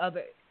know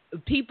other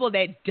people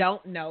that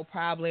don't know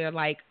probably are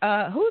like,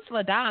 who's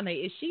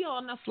LaDonna? Is she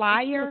on the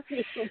flyer?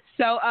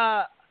 So,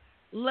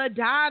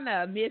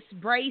 LaDonna, Mrs.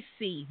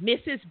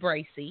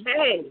 Bracy.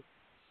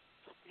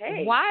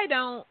 Hey. Why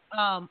don't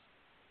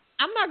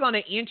I'm not going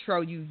to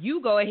intro you.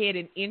 You go ahead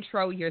and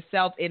intro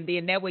yourself, and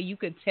then that way you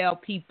could tell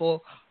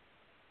people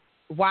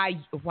why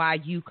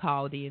you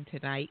called in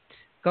tonight.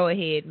 Go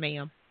ahead,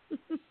 ma'am.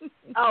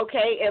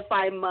 Okay, if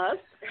I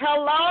must.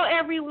 Hello,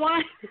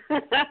 everyone.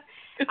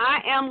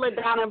 I am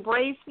LaDonna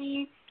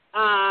Bracy.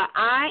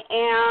 I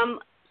am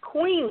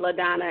Queen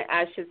LaDonna,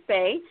 I should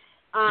say.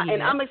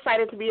 And I'm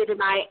excited to be here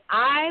tonight.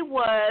 I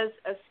was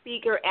a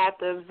speaker at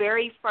the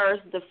very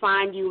first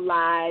Define You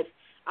Live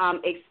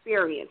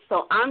experience.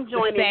 So I'm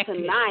joining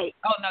tonight.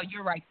 Oh, no,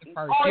 you're right. The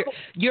first.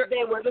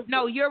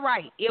 You're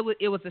right. It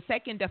was the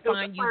second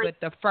Define You, but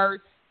the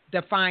first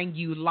Define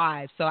You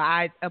Live. So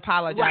I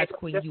apologize, right,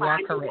 Queen. You are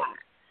correct.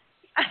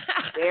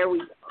 There we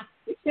go.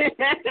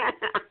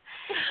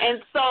 And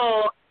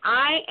so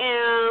I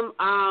am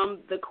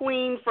the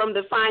queen from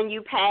Define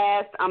You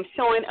Past. I'm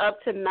showing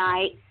up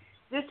tonight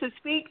just to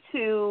speak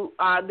to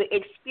the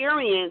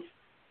experience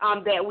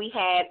that we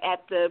had at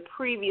the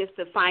previous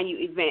Define You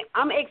event.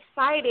 I'm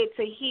excited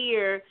to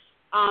hear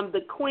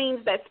the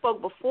queens that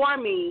spoke before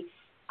me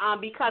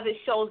because it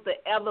shows the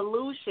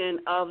evolution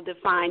of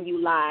Define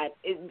You Live.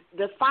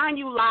 Define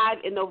You Live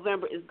in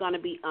November is going to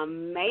be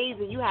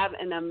amazing. You have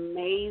an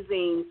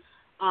amazing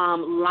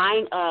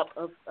lineup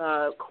of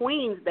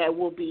queens that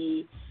will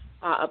be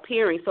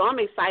appearing. So I'm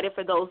excited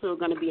for those who are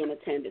going to be in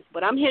attendance.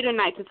 But I'm here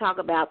tonight to talk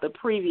about the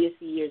previous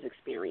year's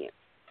experience.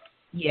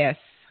 Yes.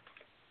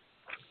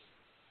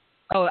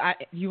 Oh,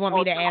 you want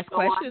me to ask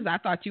questions? I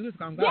thought you was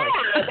going to go. Yeah,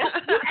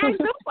 you ask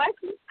no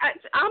questions.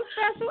 I'm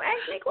special.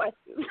 Ask me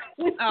questions.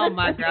 Oh,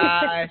 my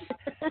gosh.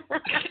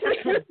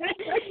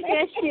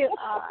 Yes, you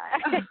are.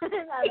 I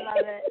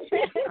love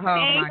it. Oh,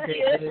 my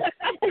goodness.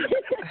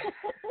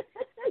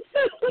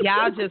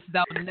 Y'all just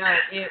don't know.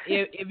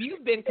 If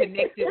you've been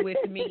connected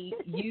with me,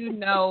 you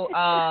know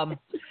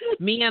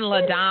me and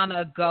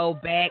LaDonna go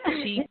back.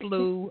 She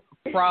flew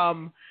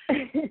from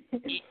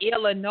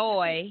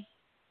Illinois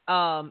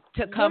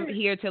to come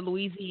here to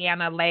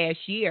Louisiana last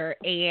year.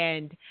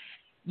 And,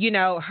 you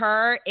know,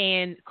 her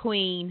and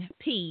Queen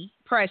P,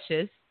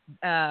 Precious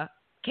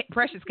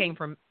came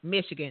from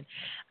Michigan.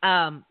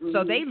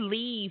 So they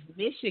leave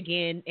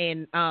Michigan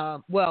and,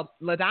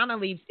 LaDonna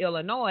leaves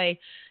Illinois,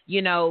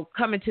 you know,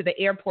 coming to the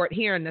airport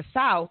here in the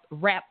South,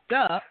 wrapped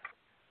up.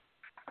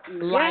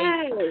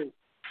 Like,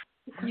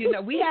 you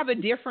know, we have a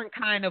different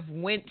kind of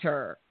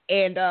winter.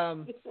 And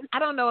I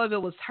don't know if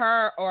it was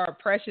her or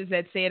Precious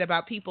that said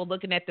about people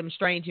looking at them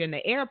strange in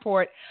the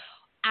airport.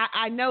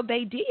 I know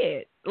they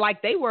did.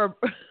 Like, they were.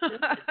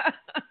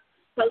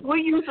 Because we're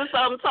used to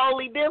something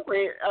totally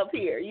different up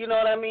here. You know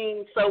what I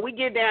mean? So we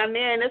get down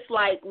there, and it's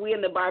like we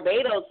in the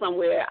Barbados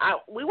somewhere.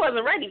 We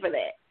wasn't ready for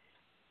that.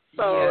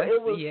 So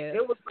it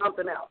was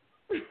something else.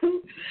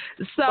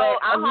 So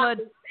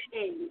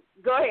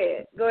go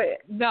ahead.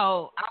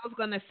 No, I was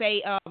going to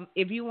say,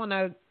 if you want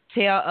to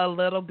tell a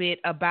little bit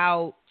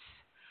about,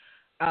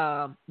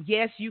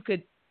 yes, you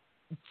could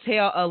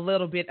tell a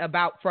little bit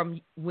about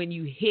from when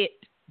you hit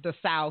the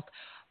South,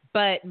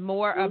 but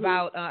more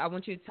about, I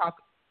want you to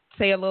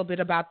say a little bit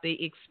about the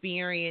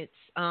experience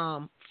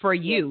for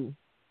you.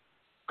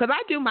 Because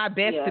I do my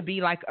best to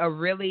be like a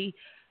really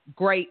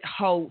great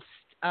host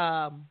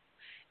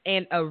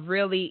and a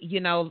really, you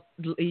know,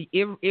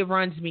 it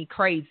runs me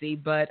crazy.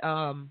 But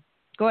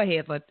go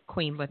ahead,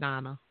 Queen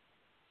LaDonna.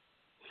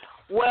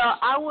 Well,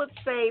 I would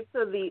say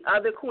to the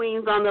other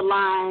queens on the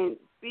line,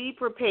 be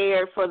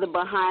prepared for the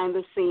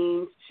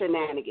behind-the-scenes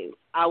shenanigans.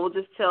 I will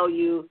just tell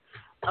you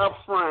up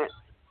front,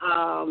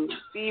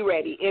 be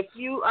ready. If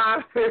you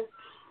are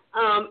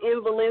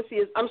in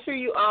Valencia, I'm sure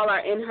you all are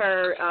in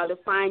her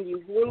Define You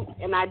group,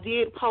 and I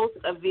did post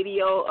a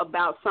video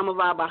about some of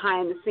our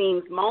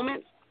behind-the-scenes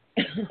moments,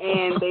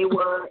 and they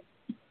were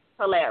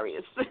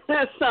hilarious.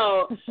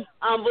 So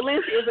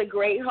Valencia is a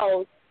great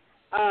host.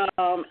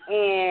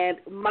 And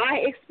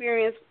my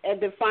experience at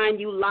Define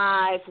You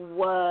Live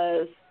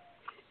was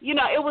you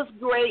know, it was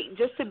great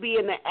just to be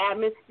in the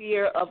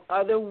atmosphere of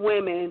other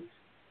women.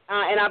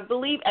 And I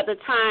believe at the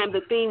time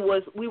the theme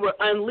was we were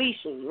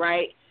unleashing,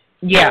 right?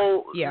 Yeah.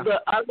 So yeah.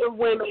 the other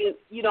women,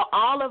 you know,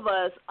 all of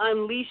us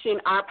unleashing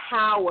our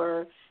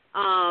power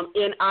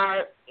in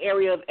our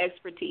area of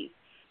expertise.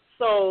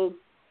 So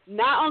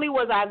not only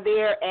was I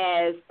there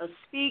as a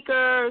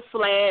speaker /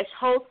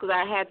 host, because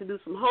I had to do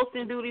some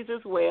hosting duties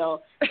as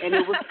well, and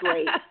it was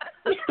great.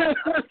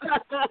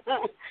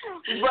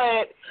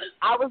 But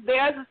I was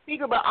there as a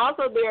speaker, but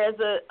also there as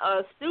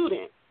a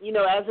student, you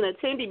know, as an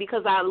attendee,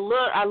 because I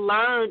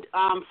learned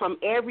from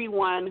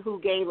everyone who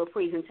gave a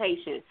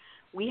presentation.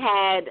 We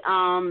had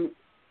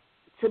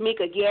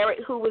Tamika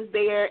Garrett, who was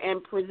there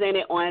and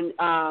presented on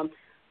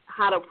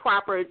how to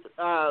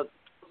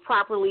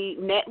properly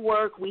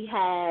network. We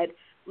had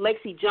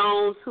Lexi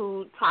Jones,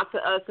 who talked to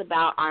us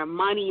about our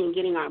money and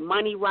getting our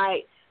money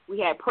right. We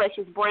had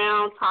Precious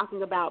Brown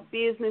talking about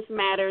business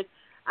matters.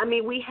 I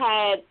mean, we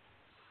had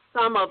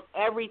some of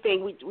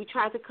everything. We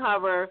tried to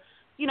cover,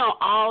 you know,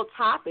 all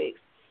topics.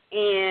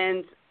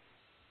 And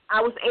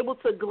I was able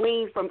to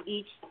glean from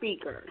each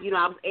speaker. You know,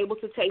 I was able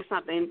to take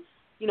something,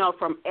 you know,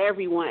 from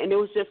everyone. And it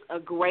was just a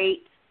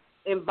great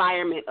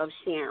environment of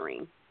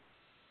sharing.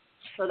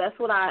 So that's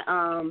what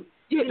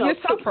You're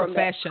so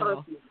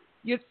professional.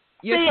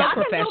 You're so professional. I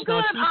can do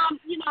good.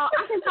 You know,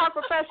 I can talk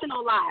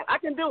professional live. I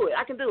can do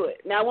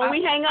it. Now, when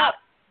we hang up,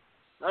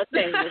 let's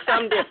say it's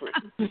something different.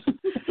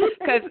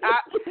 Because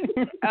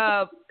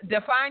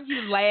Define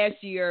You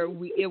last year,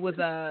 it was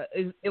a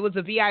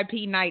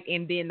VIP night,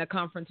 and then the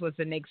conference was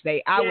the next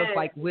day. I was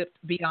like whipped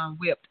beyond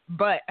whipped.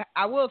 But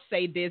I will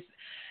say this,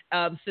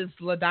 since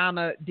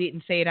LaDonna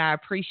didn't say it, I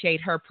appreciate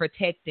her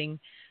protecting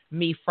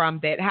me from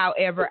that.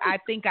 However, I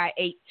think I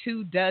ate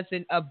 2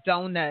 dozen of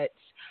donuts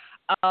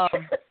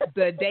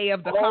the day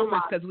of the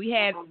conference, because we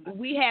had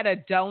a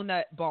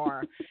donut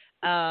bar,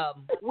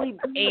 and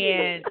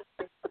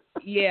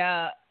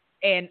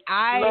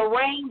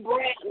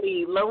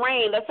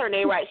Lorraine, that's her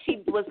name, right?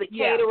 She was the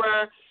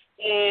caterer,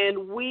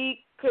 and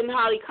we couldn't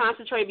hardly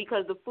concentrate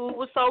because the food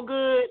was so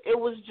good. It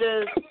was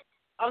just,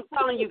 I'm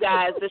telling you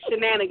guys, the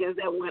shenanigans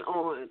that went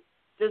on.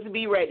 Just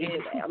be ready for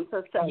that. I'm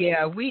just telling you.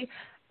 Yeah,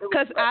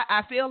 because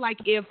I feel like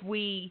if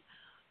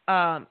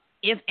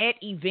at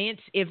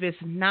events, if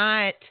it's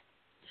not,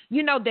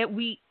 you know,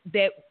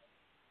 that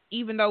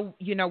even though,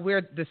 you know,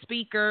 we're the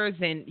speakers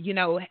and, you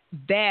know,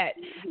 that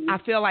I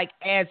feel like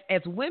as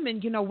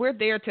women, you know, we're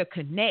there to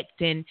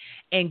connect and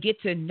get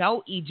to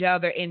know each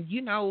other and,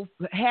 you know,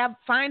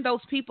 find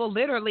those people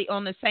literally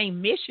on the same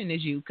mission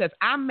as you. Because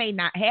I may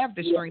not have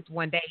the strength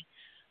one day,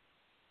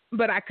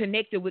 but I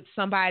connected with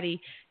somebody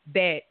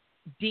that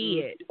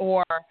did,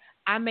 or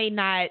I may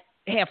not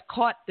have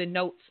caught the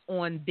notes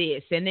on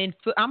this. And then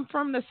I'm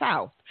from the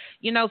South,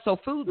 you know, so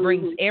food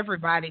brings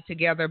everybody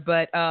together.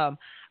 But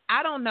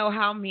I don't know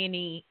how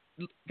many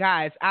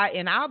guys,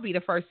 I'll be the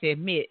first to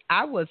admit,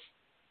 I was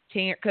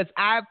because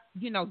I,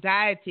 you know,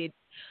 dieted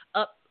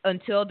up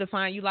until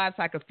Define You Live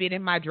so I could fit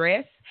in my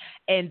dress.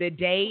 And the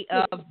day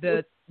of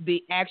the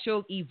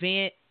actual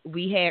event,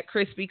 we had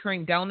Krispy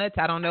Kreme donuts.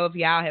 I don't know if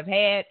y'all have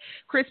had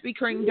Krispy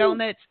Kreme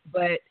donuts,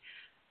 but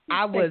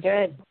I was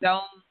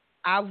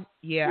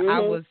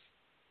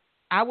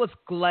I was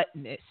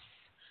gluttonous,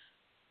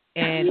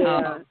 and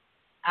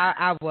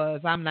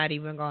I'm not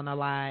even gonna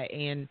lie.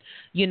 And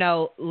you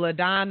know,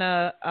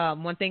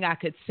 LaDonna, one thing I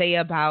could say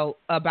about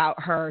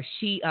her,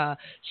 she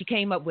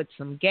came up with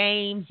some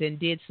games and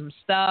did some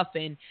stuff,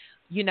 and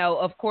you know,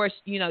 of course,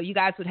 you know, you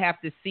guys would have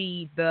to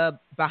see the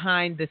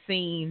behind the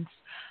scenes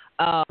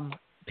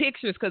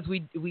pictures, because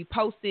we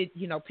posted,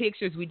 you know,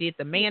 pictures. We did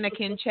the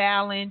mannequin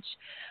challenge.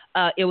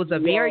 It was a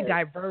very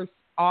diverse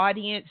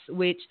audience,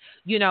 which,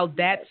 you know,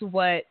 that's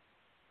what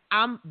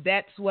I'm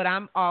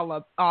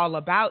all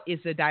about, is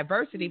the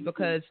diversity,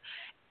 because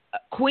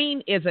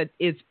queen is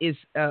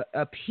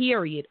a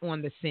period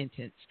on the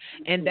sentence,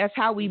 and that's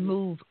how we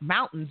move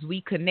mountains.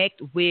 We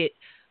connect with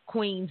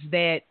queens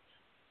that,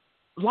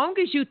 long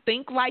as you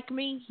think like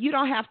me, you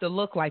don't have to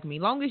look like me.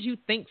 Long as you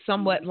think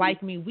somewhat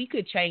like me, we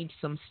could change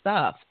some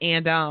stuff.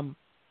 And and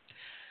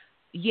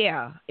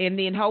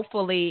then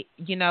hopefully,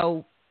 you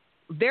know,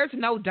 there's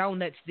no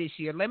donuts this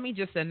year. Let me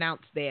just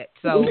announce that.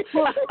 So,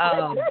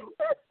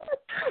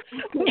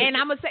 and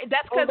I'm gonna say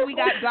that's because we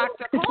got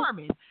Dr.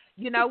 Carmen.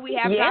 You know, we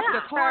have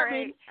Dr.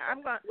 Carmen.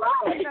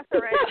 That's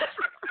all right.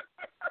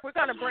 We're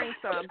gonna bring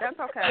some. That's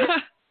okay.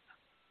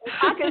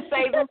 I can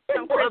say this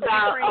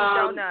about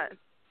donuts.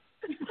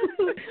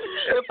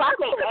 If I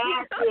can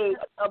add this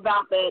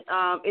about that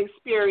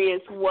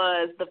experience,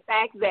 was the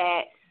fact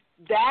that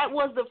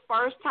was the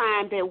first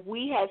time that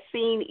we had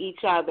seen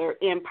each other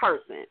in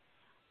person.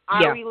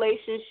 Our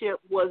relationship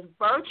was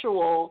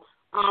virtual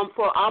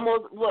for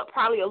almost,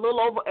 probably a little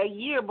over a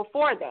year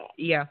before that.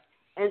 Yeah.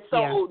 And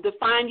so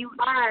Define You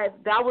Live,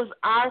 that was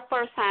our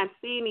first time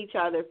seeing each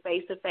other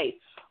face to face,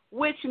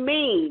 which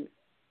means,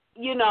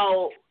 you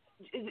know,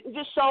 it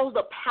just shows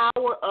the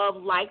power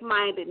of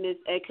like-mindedness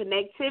and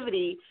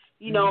connectivity,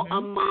 you know,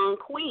 among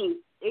queens.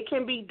 It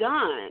can be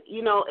done.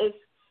 You know,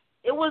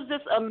 it was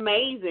just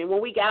amazing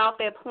when we got off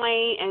that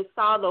plane and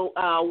saw the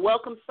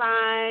welcome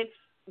sign.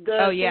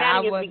 The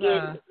shenanigans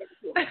began.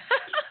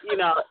 You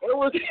know, it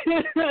was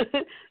it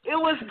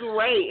was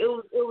great. It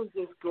was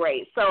just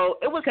great. So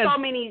it was so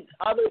many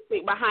other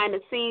behind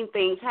the scene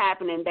things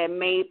happening that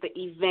made the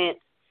event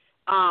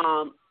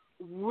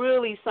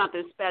really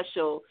something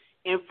special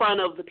in front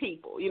of the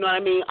people. You know what I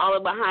mean? All the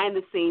behind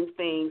the scenes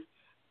things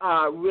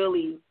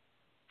really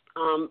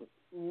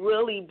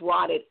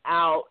brought it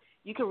out.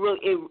 You could really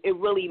it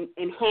really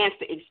enhanced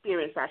the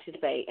experience, I should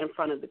say, in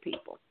front of the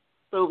people.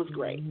 So it was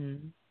great.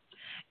 Mm-hmm.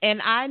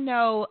 And I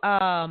know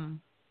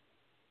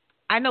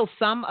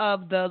some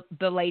of the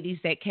ladies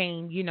that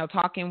came, you know,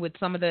 talking with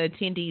some of the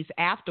attendees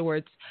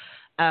afterwards,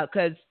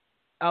 because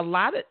a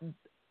lot of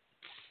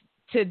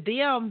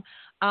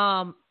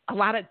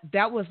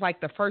that was like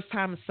the first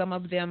time some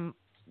of them,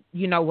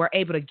 you know, were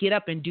able to get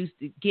up and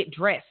get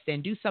dressed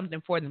and do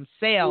something for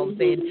themselves,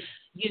 and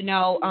you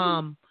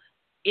know,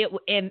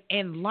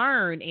 and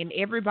learn, and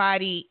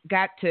everybody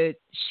got to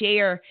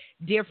share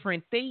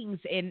different things,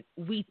 and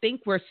we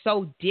think we're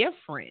so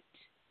different,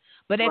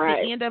 but at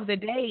the end of the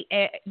day,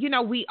 you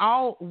know,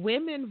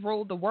 women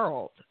rule the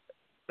world.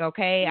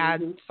 Okay,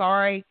 I'm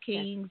sorry,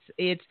 kings.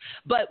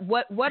 But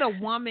what a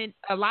woman.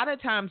 A lot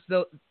of times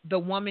the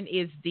woman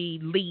is the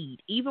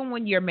lead. Even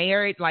when you're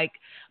married, like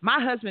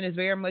my husband is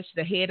very much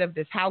the head of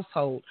this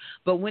household.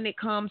 But when it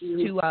comes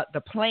to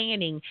the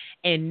planning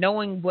and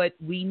knowing what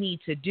we need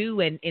to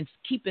do and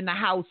keeping the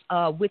house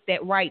with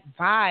that right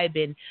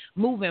vibe and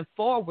moving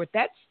forward,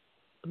 that's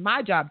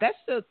my job. That's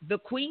the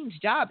queen's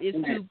job, is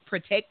to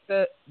protect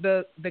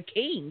the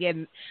king,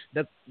 and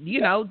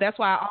that's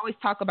why I always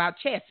talk about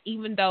chess,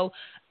 even though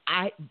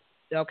I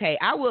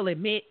will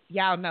admit,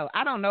 y'all know,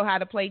 I don't know how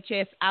to play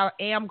chess. I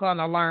am going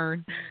to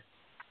learn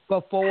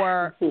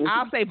before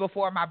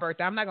my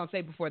birthday. I'm not going to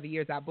say before the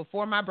year's out,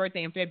 before my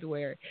birthday in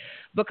February,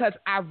 because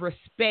I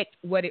respect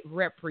what it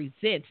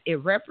represents.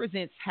 It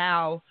represents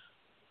how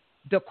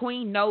the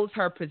queen knows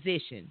her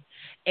position,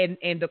 and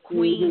the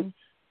queen,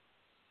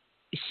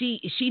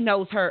 she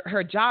knows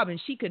her job, and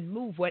she can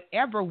move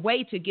whatever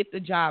way to get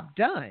the job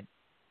done.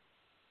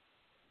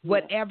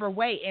 Whatever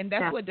way. And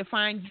that's what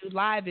Define You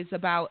Live is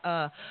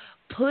about,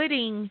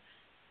 putting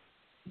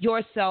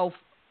yourself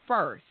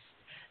first,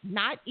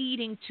 not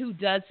eating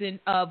 24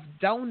 of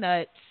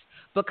donuts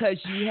because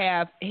you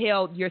have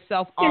held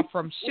yourself off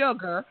from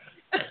sugar.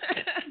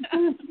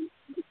 I'm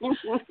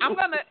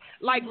going to,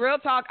 like, real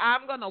talk,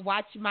 I'm going to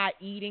watch my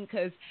eating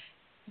because,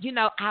 you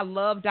know, I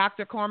love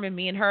Dr. Corman.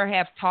 Me and her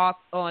have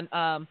talked on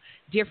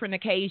different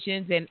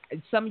occasions, and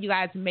some of you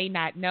guys may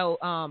not know,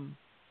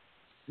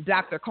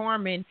 Dr.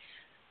 Corman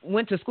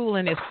went to school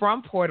and is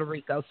from Puerto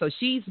Rico. So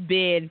she's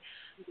been,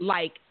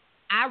 like,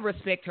 I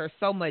respect her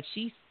so much.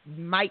 She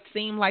might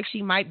seem like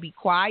she might be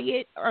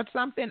quiet or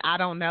something. I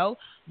don't know.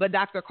 But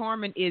Dr.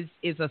 Corman is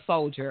a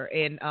soldier,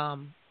 and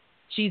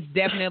she's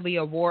definitely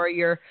a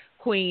warrior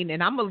queen.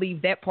 And I'm going to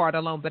leave that part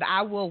alone. But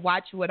I will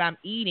watch what I'm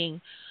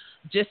eating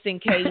just in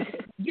case,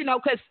 you know,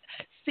 because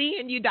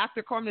seeing you,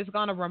 Dr. Corman, is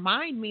going to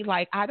remind me,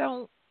 like, I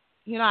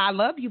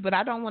love you, but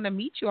I don't want to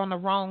meet you on the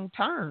wrong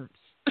terms.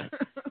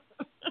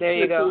 There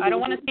you go. I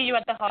don't want to see you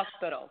at the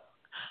hospital.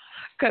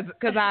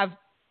 Because I've,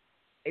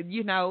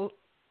 you know,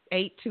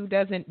 ate 2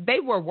 dozen.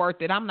 They were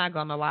worth it. I'm not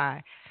going to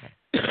lie.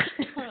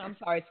 I'm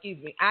sorry.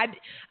 Excuse me. I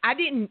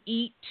didn't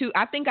eat 2.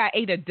 I think I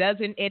ate 12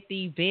 at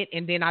the event,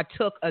 and then I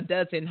took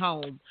 12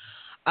 home.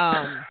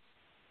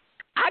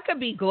 I could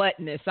be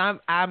gluttonous.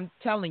 I'm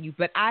telling you.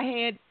 But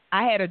I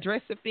had a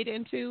dress to fit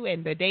into,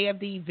 and the day of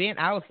the event,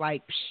 I was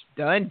like,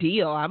 done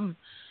deal. And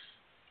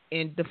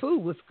the food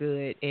was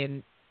good,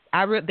 and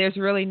there's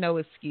really no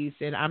excuse,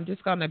 and I'm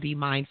just going to be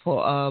mindful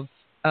of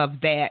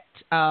that.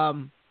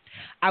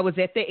 I was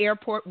at the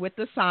airport with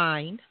the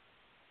sign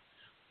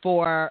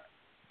for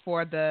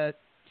the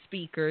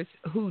speakers.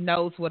 Who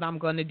knows what I'm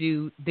going to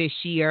do this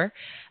year?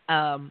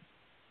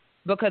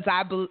 Because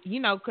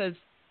because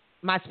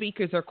my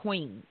speakers are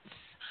queens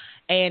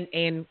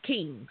and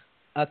king,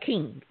 a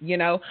king, you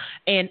know,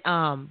 and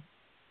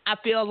I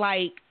feel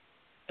like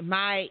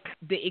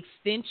the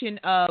extension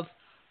of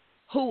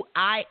who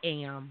I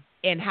am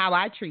and how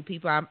I treat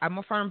people. I'm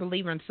a firm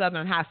believer in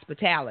Southern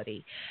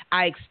hospitality.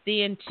 I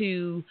extend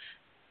to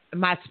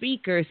my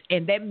speakers,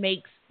 and that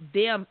makes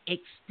them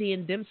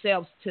extend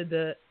themselves to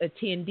the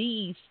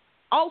attendees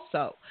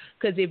also.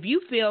 Because if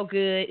you feel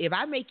good, if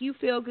I make you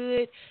feel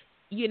good,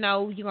 you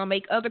know, you're going to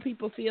make other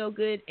people feel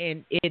good,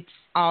 and it's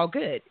all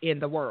good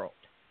in the world.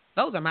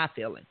 Those are my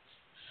feelings.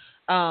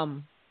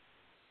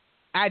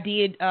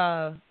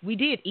 We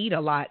did eat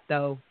a lot,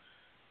 though,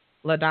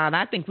 LaDonna.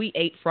 I think we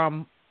ate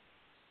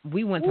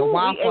we went to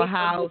Waffle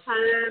House. From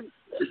the time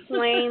the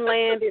plane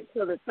landed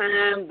to the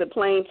time the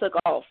plane took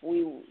off.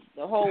 The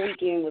whole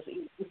weekend was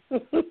eating.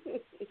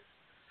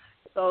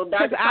 So,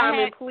 Dr.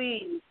 Carmen,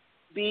 please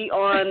be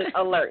on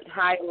alert,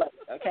 high alert,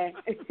 okay?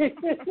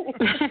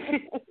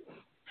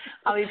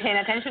 I'll be paying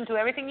attention to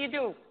everything you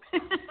do.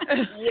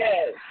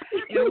 Yes.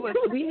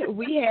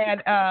 We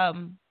had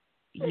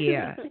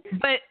Yeah,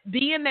 but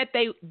being that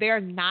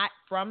they're not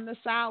from the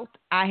South,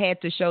 I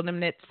had to show them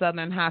that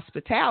Southern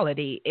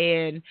hospitality.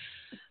 And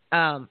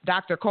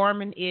Dr.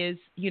 Corman is,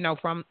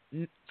 from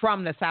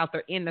the South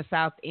or in the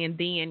South, and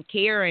then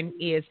Karen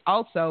is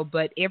also,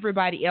 but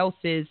everybody else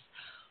is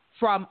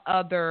from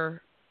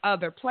other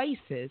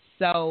places.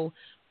 So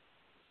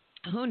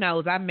who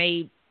knows? I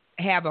may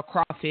have a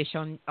crawfish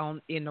on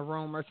in the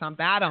room or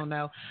something. I don't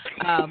know.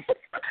 I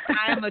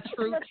am a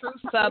true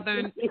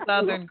Southern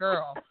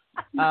girl.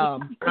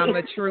 I'm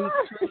a true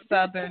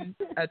Southern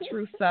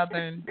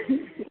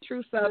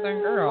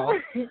girl.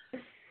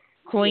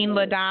 Queen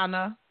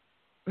LaDonna,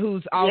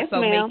 who's also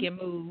making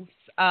moves.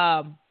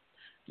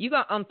 You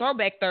got on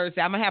Throwback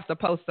Thursday. I'm gonna have to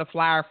post a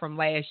flyer from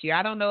last year.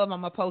 I don't know if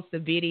I'm gonna post a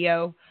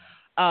video.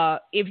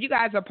 If you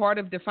guys are part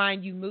of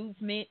Define You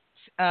Movement,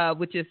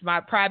 which is my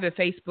private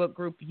Facebook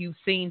group, you've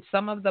seen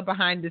some of the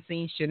behind the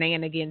scenes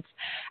shenanigans.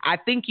 I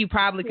think you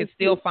probably could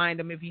still find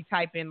them if you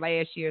type in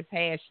last year's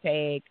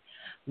hashtag,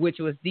 which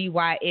was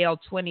DYL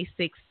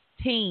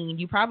 2016.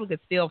 You probably could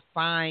still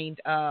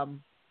find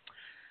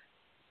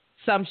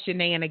some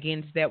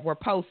shenanigans that were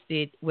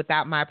posted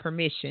without my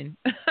permission.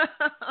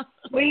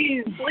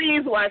 Please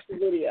watch the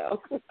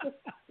video.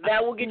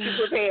 That will get you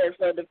prepared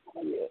for the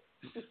video.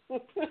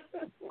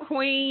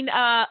 Queen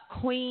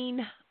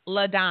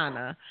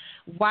LaDonna,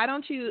 why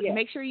don't you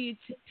make sure you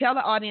tell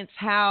the audience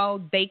how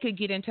they could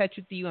get in touch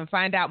with you and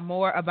find out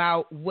more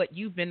about what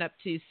you've been up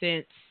to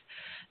since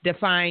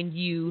Define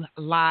You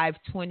Live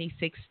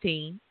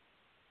 2016?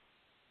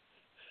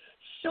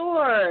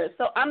 Sure.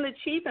 So I'm the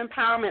Chief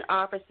Empowerment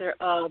Officer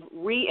of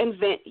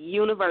Reinvent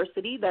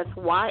University. That's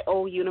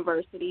YO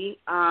University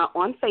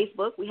on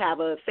Facebook. We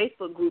have a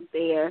Facebook group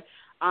there,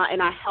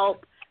 and I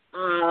help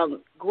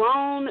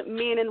grown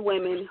men and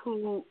women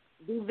who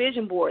do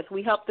vision boards.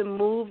 We help them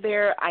move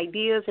their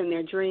ideas and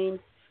their dreams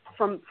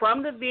from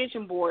the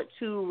vision board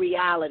to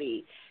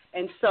reality.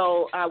 And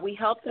so we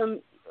help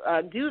them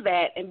do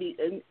that, and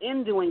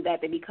in doing that,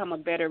 they become a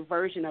better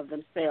version of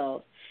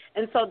themselves.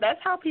 And so that's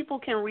how people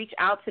can reach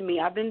out to me.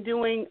 I've been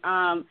doing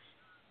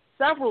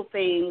several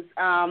things.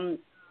 I'll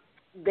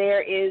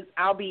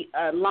be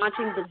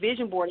launching the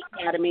Vision Board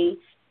Academy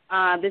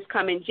this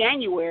coming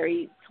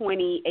January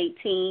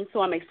 2018,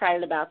 so I'm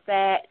excited about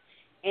that.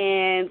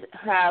 And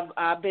have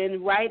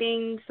been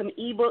writing some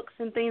ebooks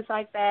and things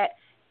like that,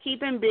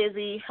 keeping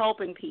busy,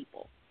 helping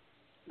people.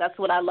 That's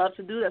what I love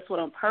to do. That's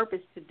what I'm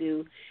purposed to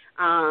do.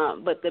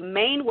 But the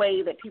main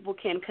way that people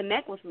can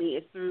connect with me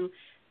is through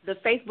the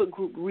Facebook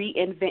group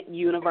Reinvent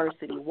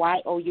University,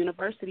 YO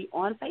University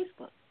on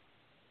Facebook.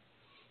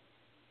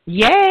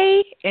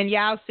 Yay! And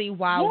y'all see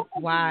why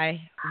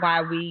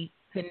we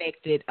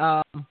connected.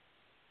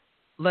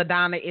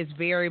 LaDonna is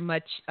very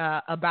much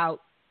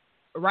about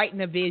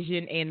writing a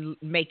vision and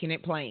making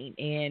it plain,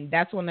 and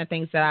that's one of the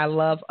things that I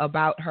love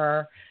about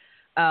her.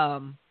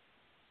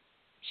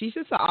 She's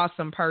just an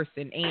awesome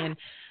person, and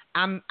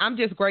I'm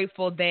just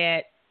grateful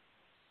that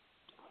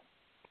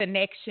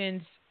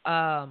connections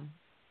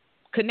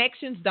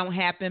don't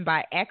happen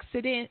by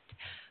accident,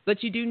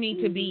 but you do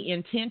need to be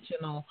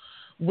intentional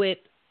with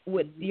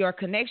your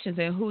connections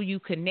and who you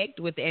connect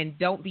with, and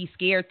don't be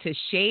scared to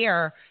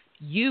share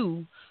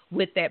you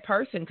with that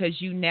person, because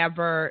you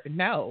never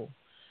know.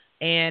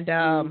 And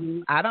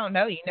I don't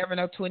know, you never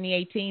know.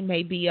 2018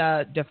 may be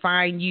a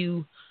Define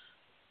You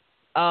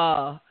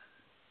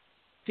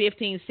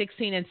 15,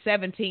 16, and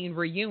 17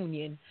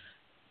 reunion,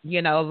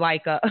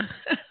 like a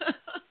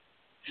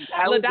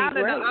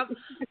LaDonna.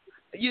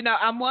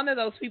 I'm one of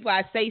those people,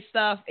 I say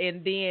stuff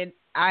and then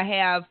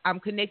I'm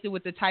connected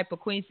with the type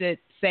of queens that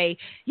say,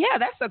 yeah,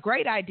 that's a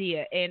great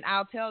idea. And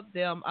I'll tell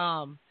them,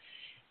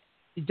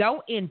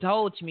 don't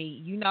indulge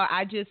me.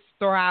 I just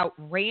throw out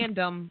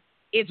random.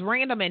 It's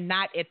random and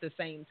not at the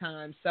same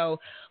time. So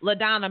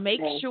LaDonna, make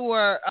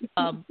sure,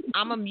 I'm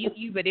going to mute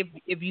you, but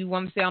if you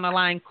want to stay on the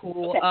line,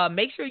 cool.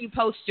 Make sure you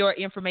post your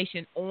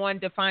information on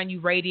Define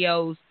You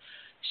Radio's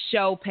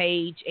show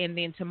page, and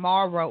then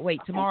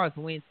tomorrow's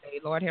Wednesday,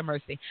 Lord have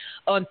mercy.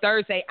 On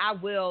Thursday, I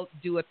will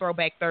do a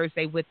Throwback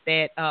Thursday with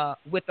that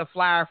with the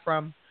flyer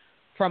from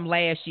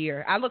last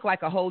year. I look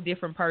like a whole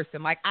different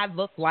person. Like I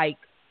look like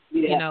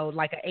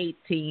like an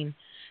 18.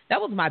 That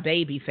was my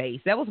baby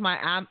face. That was my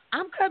I'm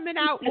coming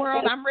out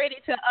world. I'm ready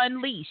to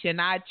unleash, and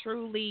I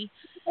truly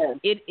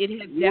it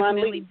has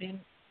definitely been.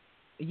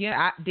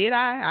 Yeah,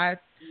 I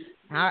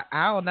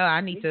don't know.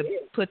 I need to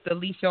put the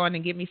leash on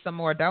and get me some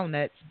more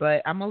donuts,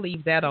 but I'm going to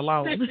leave that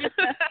alone. I'm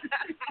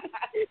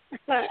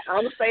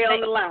going to stay on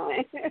the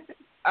line.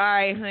 All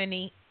right,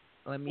 honey.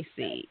 Let me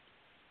see.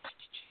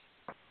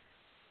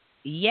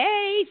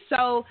 Yay.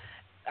 So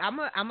I'm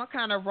going to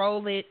kind of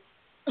roll it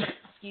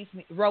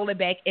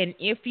back. And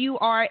if you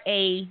are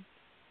a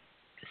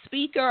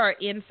speaker or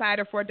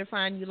insider for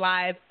Define You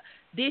Live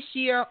this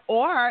year,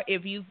 or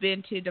if you've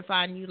been to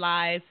Define You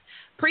Live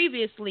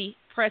previously,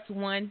 press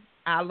 1.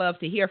 I love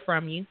to hear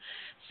from you.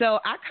 So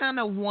I kind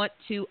of want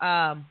to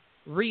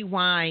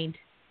rewind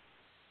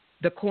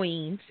the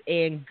queens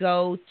and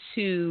go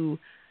to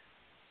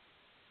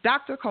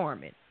Dr.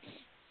 Corman.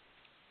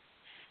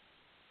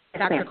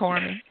 Dr. ma'am.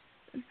 Corman.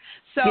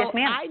 So Yes,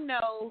 ma'am.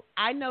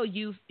 I know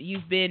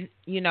you've been,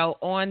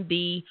 on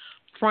the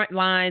front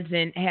lines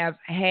and have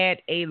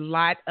had a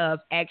lot of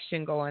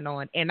action going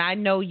on. And I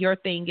know your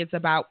thing is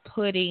about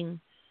putting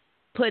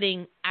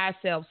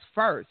ourselves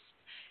first.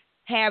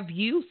 Have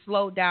you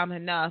slowed down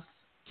enough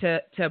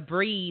to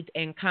breathe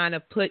and kind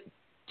of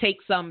take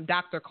some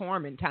Dr.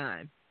 Corman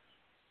time?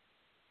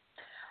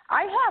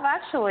 I have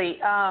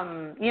actually.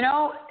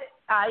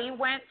 I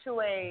went to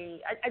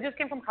I just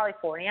came from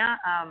California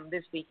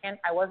this weekend.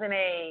 I was in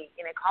a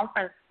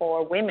conference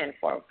for women,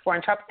 for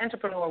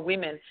entrepreneur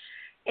women,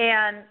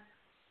 and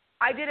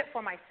I did it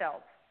for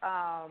myself.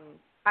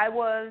 I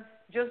was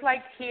just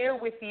like here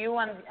with you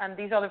and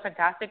these other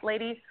fantastic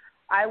ladies.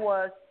 I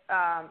was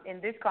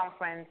in this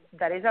conference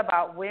that is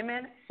about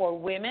women for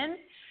women,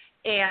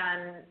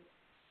 and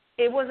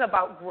it was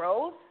about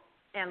growth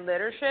and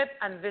leadership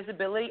and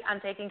visibility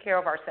and taking care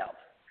of ourselves.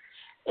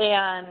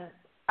 And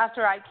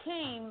after I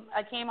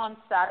came on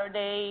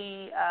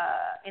Saturday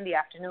in the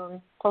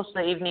afternoon, close to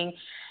the evening,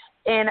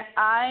 and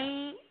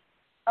I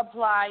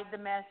applied the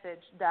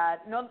message that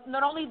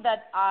not only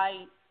that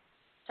I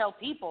tell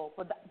people,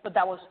 but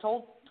that was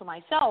told to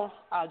myself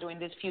during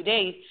these few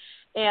days.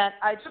 And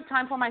I took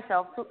time for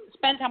myself to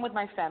spend time with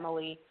my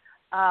family.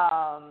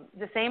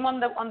 The same on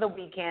the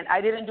weekend.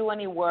 I didn't do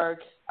any work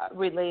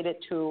related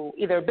to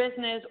either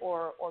business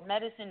or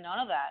medicine, none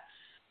of that.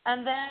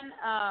 And then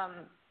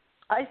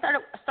I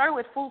started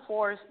with full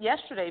force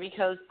yesterday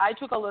because I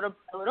took a little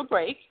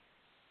break,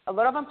 a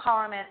lot of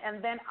empowerment,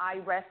 and then I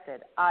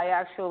rested. I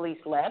actually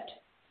slept,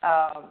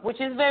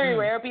 which is very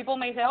rare. People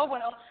may say, oh,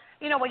 well,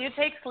 when you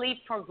take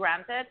sleep for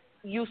granted,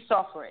 you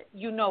suffer it.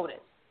 You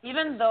notice.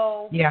 Even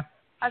though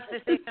as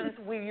physicians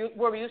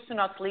we're used to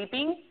not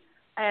sleeping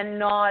and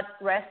not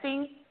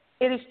resting,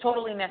 it is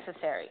totally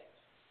necessary.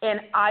 And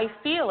I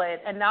feel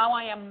it, and now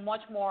I am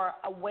much more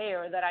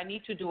aware that I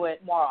need to do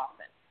it more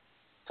often.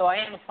 So I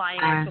am applying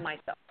it to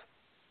myself.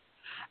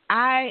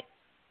 I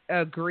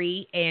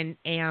agree and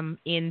am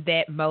in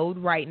that mode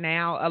right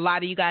now. A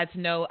lot of you guys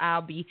know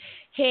I'll be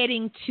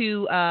heading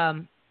to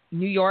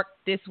New York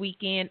this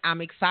weekend.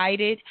 I'm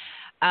excited.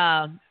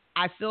 I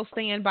still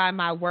stand by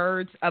my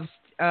words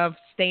of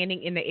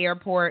standing in the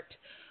airport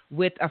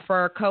with a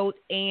fur coat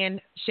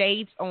and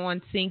shades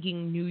on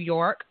singing New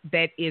York.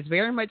 That is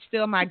very much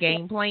still my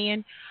game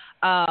plan.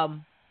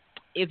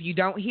 If you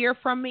don't hear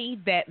from me,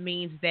 that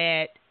means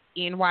that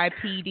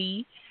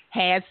NYPD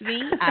has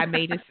me. I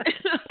made it.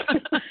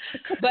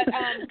 But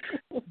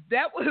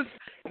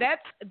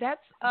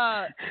that's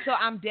so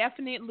I'm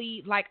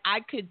definitely, like, I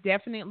could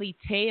definitely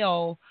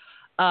tell.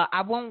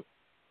 I won't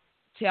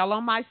tell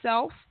on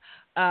myself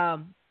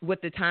with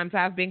the times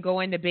I've been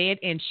going to bed,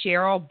 and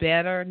Cheryl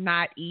better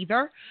not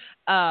either.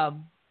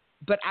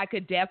 But I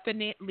could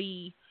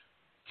definitely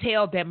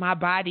tell that my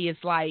body is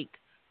like,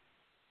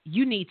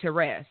 you need to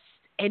rest.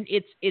 And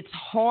it's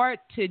hard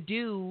to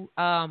do.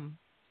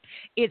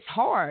 It's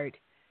hard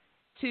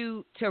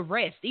to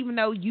rest, even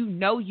though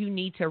you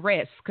need to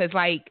rest. Because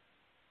like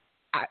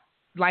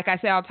I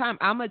say all the time,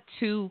 I'm a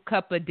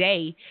 2-cup a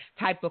day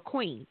type of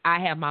queen. I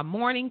have my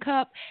morning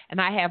cup and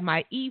I have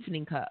my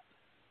evening cup.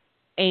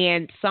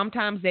 And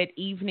sometimes that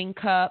evening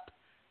cup,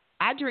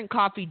 I drink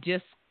coffee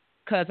just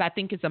because I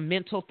think it's a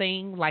mental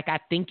thing. Like, I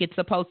think it's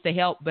supposed to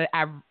help, but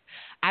I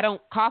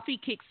don't. Coffee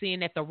kicks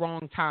in at the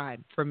wrong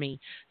time for me.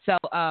 So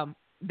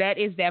that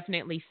is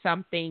definitely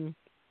something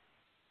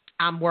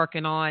I'm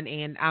working on,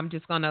 and I'm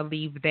just gonna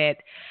leave that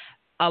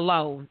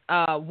alone.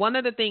 One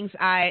of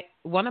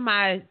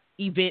my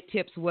event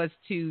tips was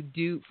to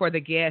do for the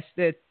guests,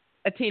 the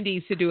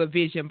attendees, to do a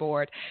vision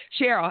board.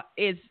 Cheryl,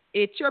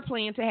 it's your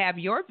plan to have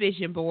your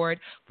vision board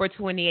for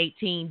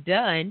 2018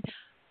 done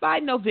by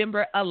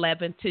November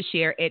 11th to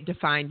share at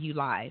Define You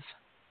Live.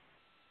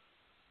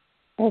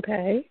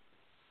 Okay.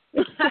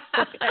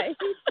 Okay.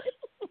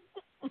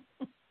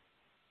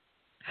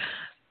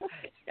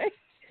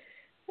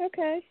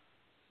 Okay.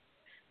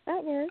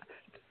 That works.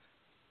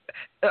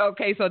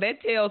 Okay, so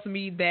that tells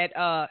me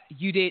that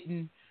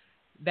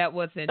that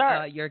wasn't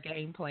your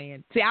game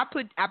plan. See, I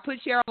put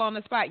Cheryl on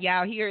the spot.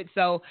 Y'all hear it.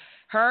 So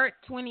her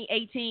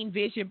 2018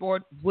 vision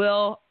board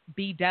will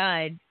be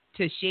done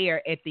to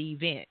share at the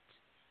event.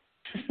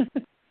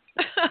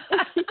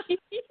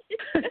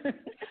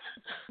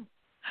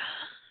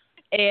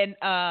 And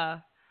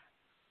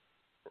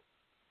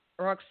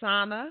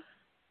Roxana?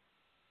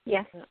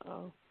 Yes.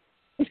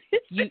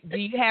 Do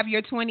you have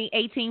your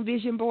 2018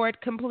 vision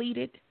board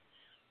completed?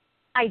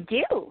 I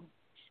do.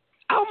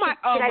 Oh my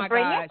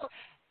gosh. It?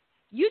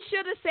 You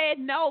should have said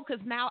no,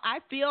 because now I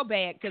feel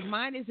bad because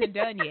mine isn't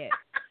done yet.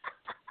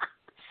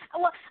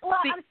 Well,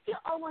 I'm still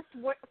almost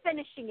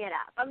finishing it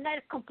up. I'm not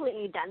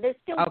completely done. There's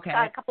still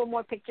a couple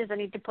more pictures I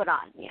need to put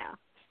on. Yeah.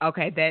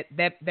 Okay,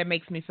 that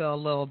makes me feel a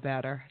little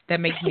better. That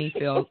makes me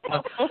feel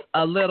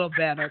a little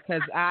better,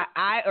 because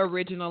I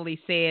originally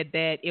said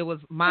that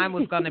mine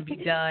was going to be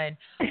done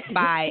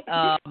by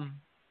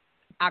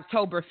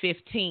October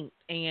 15th,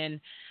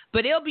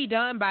 but it'll be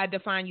done by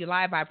Define You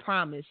Live, I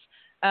promise.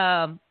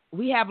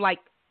 We have like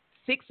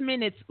 6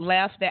 minutes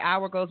left. The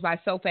hour goes by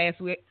so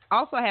fast. We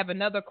also have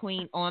another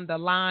queen on the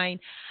line.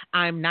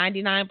 I'm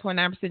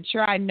 99.9%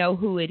 sure I know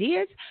who it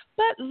is,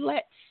 but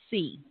let's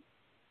see.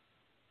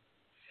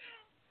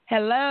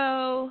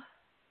 Hello,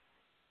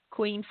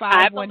 Queen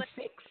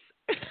 516.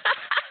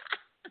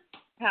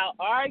 How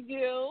are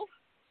you?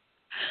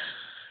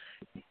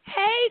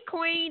 Hey,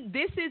 Queen.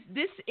 This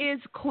is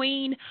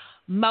Queen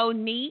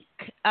Monique.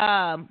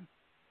 Guys,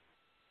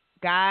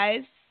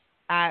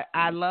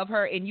 I love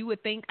her, and you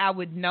would think I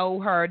would know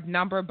her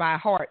number by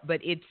heart,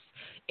 but it's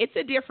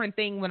a different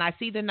thing when I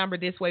see the number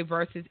this way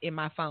versus in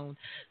my phone.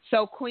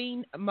 So,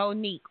 Queen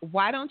Monique,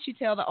 why don't you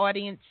tell the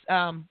audience,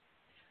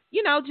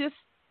 just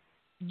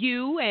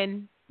you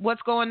and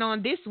what's going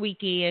on this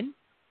weekend?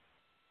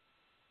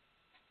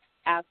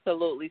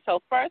 Absolutely. So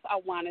first I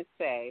want to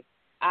say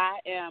I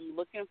am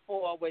looking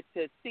forward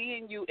to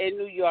seeing you in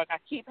New York. I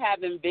keep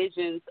having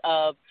visions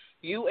of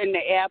you in the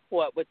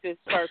airport with this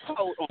fur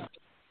coat on.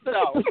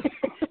 So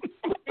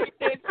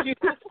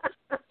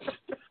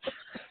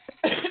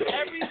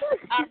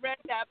I read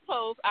that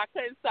post, I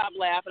couldn't stop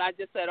laughing. I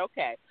just said,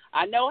 okay,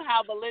 I know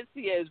how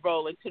Valencia is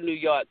rolling to New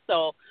York.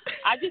 So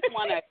I just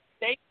want to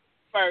thank you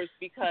first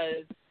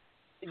because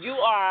you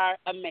are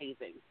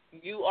amazing.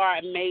 You are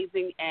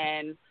amazing,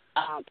 and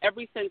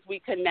ever since we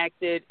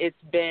connected, it's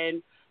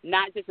been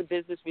not just a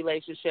business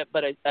relationship,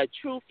 but a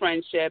true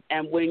friendship.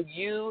 And when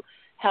you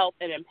help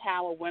and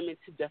empower women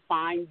to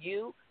define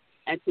you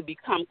and to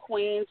become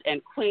queens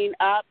and queen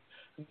up,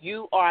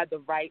 you are the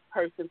right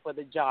person for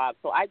the job.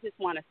 So I just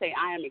want to say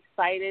I am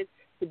excited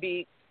to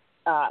be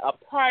a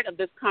part of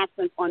this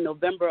conference on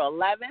November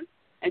 11th.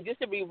 And just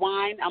to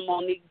rewind, I'm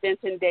Monique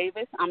Denton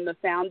Davis. I'm the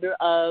founder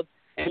of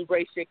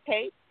Embrace Your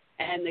Cake.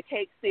 And the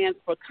cake stands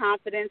for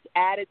confidence,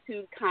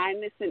 attitude,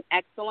 kindness, and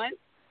excellence.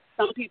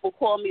 Some people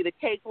call me the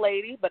cake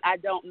lady, but I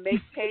don't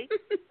make cakes.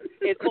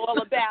 It's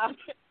all about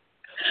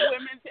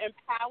women's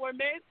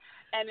empowerment,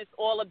 and it's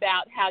all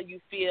about how you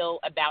feel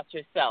about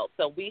yourself.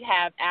 So we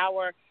have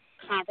our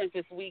conference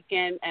this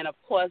weekend, and, of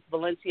course,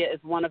 Valencia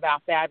is one of our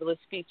fabulous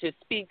featured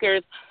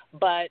speakers.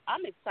 But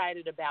I'm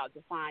excited about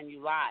Define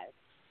You Live.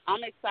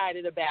 I'm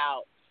excited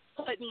about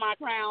putting my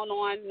crown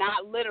on,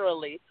 not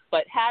literally,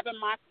 but having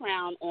my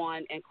crown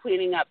on and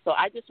cleaning up. So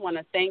I just want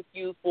to thank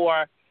you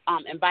for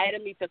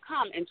inviting me to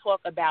come and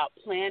talk about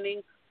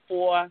planning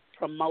for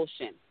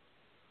promotion.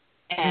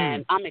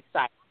 And I'm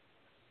excited.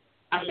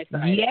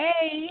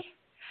 Yay.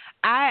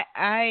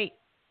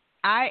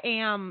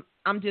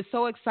 I'm just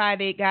so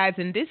excited, guys.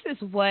 And this is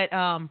what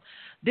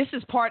this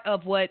is part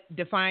of what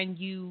Define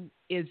You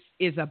is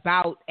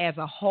about as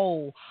a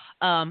whole,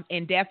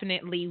 and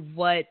definitely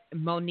what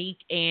Monique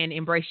and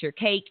Embrace Your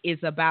Cake is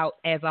about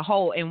as a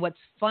whole. And what's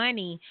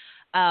funny,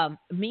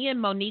 me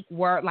and Monique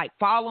were like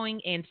following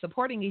and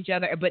supporting each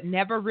other, but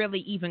never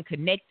really even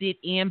connected,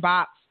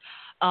 inbox,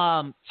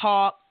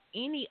 talk,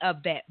 any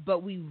of that.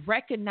 But we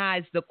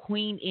recognize the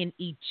queen in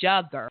each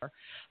other.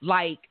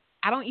 Like,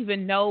 I don't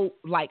even know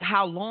like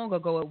how long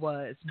ago it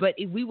was, but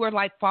we were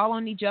like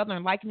following each other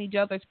and liking each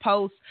other's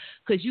posts,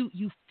 because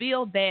you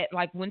feel that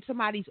like when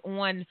somebody's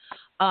on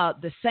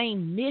the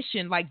same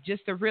mission, like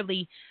just to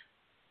really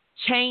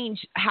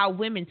change how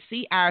women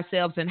see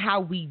ourselves and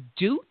how we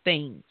do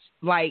things.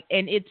 Like,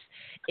 and it's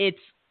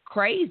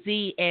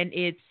crazy and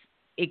it's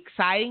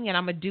exciting, and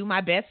I'm gonna do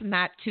my best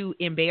not to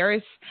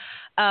embarrass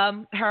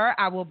her.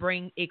 I will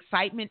bring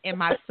excitement and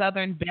my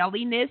Southern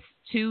belliness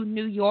to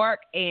New York,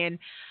 and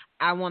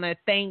I want to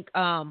thank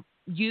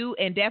you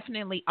and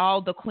definitely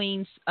all the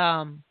queens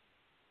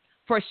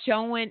for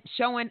showing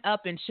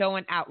up and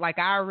showing out. Like,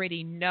 I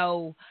already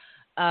know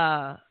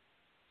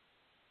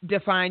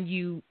Define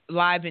You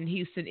Live in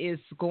Houston is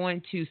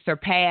going to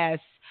surpass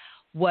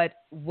what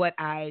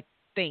I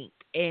think.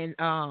 And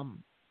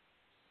I'm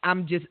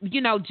just,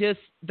 just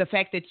the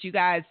fact that you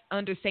guys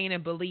understand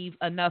and believe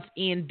enough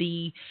in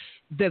the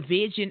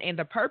vision and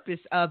the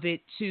purpose of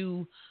it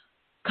to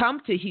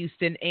come to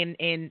Houston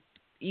and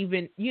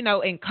even,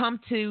 and come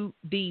to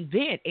the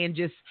event and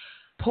just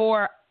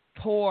pour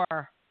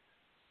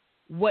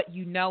what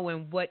you know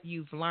and what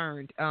you've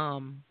learned.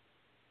 And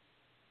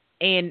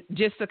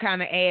just to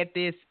kind of add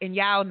this, and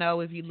y'all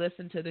know if you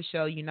listen to the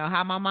show, you know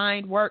how my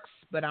mind works,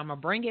 but I'm going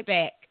to bring it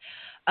back.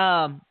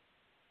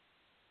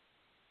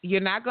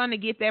 You're not going to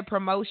get that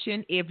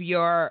promotion if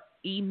your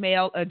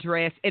email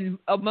address, and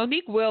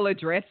Monique will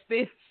address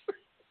this,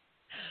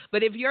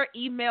 but if your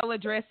email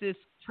address is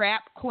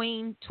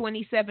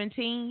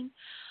TrapQueen2017,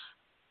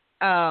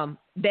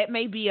 that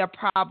may be a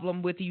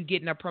problem with you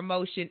getting a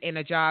promotion in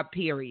a job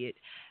period.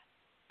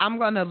 I'm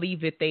going to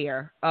leave it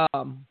there.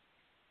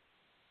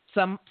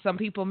 Some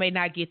people may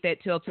not get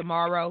that till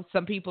tomorrow.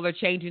 Some people are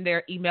changing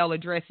their email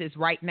addresses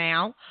right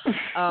now.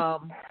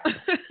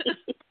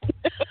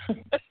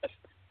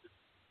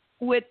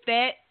 With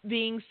that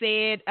being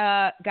said,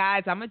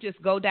 guys, I'm going to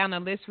just go down the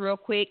list real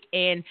quick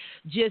and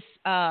just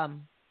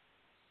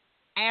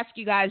ask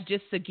you guys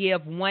just to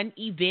give one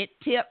event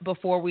tip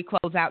before we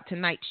close out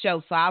tonight's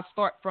show. So I'll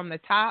start from the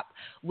top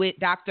with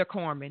Dr.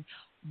 Corman.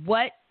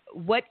 What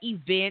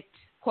event,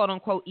 quote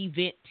unquote,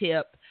 event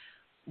tip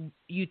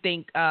you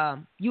think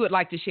you would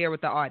like to share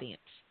with the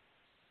audience?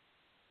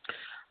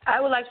 I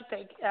would like to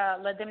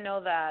let them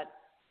know that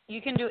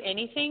you can do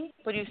anything,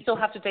 but you still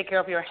have to take care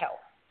of your health.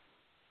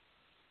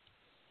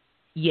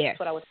 Yes. That's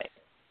what I would say.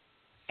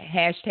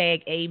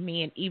 Hashtag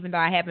amen. Even though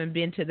I haven't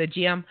been to the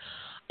gym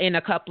in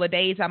a couple of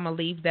days, I'm going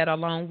to leave that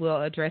alone.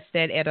 We'll address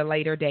that at a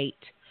later date.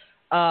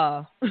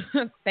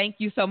 Thank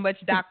you so much,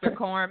 Dr.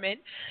 Carmen.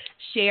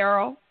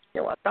 Cheryl?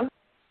 You're welcome.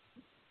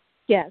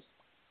 Yes.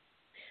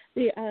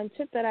 The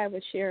tip that I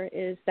would share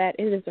is that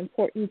it is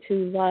important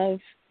to love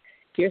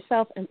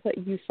yourself and put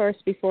you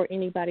first before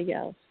anybody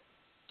else.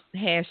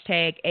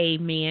 Hashtag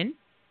amen.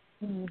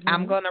 Mm-hmm.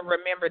 I'm going to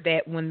remember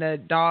that when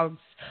the dogs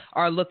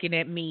are looking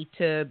at me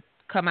to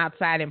come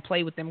outside and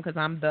play with them because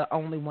I'm the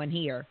only one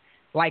here.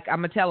 Like, I'm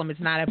going to tell them it's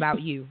not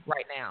about you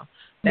right now.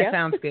 That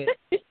sounds good.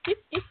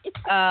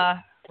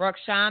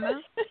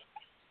 Roxana?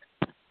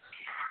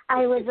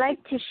 I would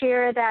like to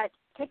share that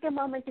take a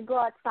moment to go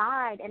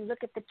outside and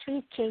look at the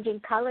trees changing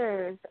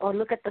colors, or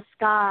look at the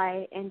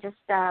sky and just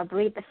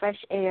breathe the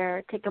fresh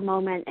air. Take a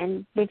moment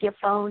and leave your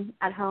phone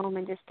at home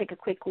and just take a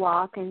quick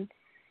walk and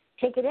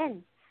take it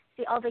in.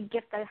 See all the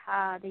gift that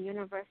the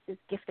universe is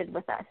gifted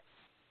with us.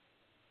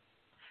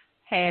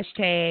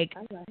 Hashtag,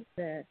 I like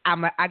that.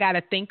 I got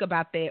to think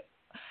about that.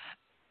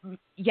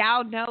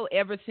 Y'all know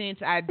ever since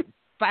I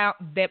found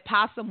that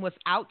possum was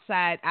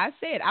outside, I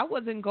said I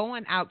wasn't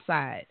going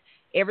outside.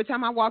 Every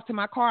time I walk to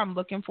my car, I'm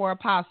looking for a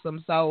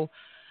possum. So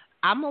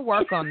I'm going to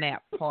work on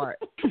that part.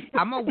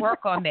 I'm going to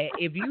work on that.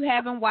 If you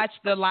haven't watched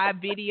the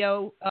live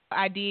video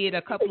I did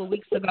a couple of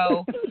weeks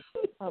ago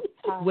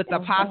with the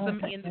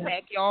possum in the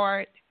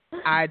backyard,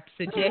 I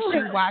suggest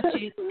you watch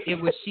it. It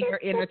was sheer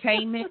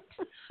entertainment.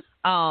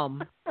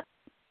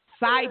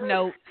 Side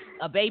note,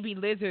 a baby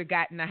lizard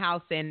got in the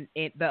house and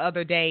the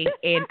other day,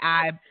 and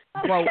I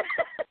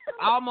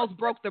almost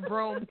broke the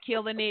broom,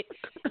 killing it.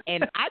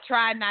 And I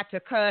tried not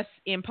to cuss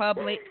in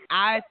public.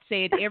 I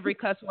said every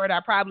cuss word. I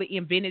probably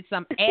invented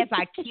some as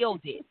I killed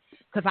it,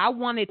 because I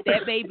wanted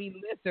that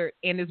baby lizard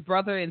and his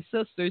brother and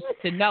sisters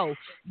to know,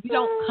 you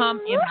don't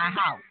come in my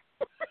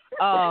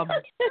house.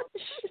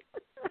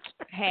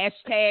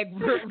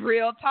 Hashtag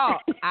real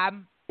talk.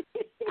 I've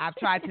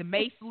tried to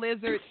mace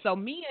lizards. So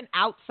me and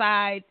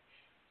outside.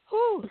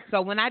 Whew,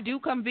 so when I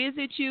do come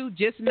visit you,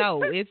 just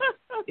know it's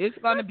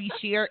going to be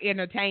sheer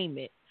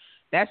entertainment.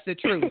 That's the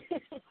truth.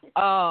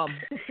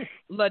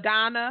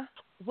 LaDonna,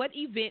 what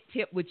event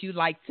tip would you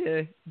like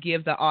to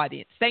give the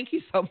audience? Thank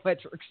you so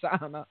much,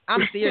 Roxana.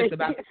 I'm serious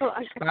about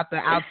the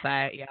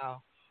outside,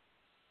 y'all.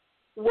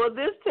 Well,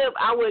 this tip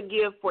I would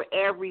give for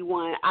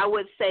everyone. I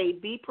would say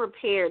be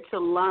prepared to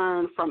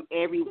learn from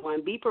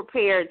everyone. Be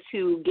prepared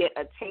to get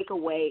a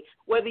takeaway,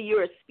 whether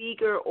you're a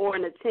speaker or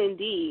an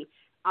attendee.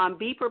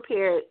 Be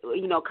prepared,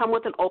 come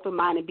with an open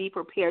mind and be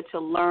prepared to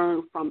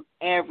learn from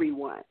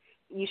everyone.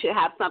 You should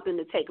have something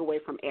to take away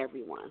from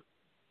everyone.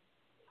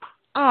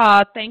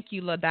 Oh, thank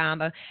you,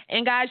 LaDonna.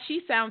 And, guys,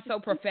 she sounds so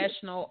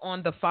professional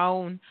on the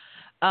phone.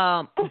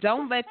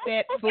 Don't let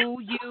that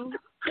fool you.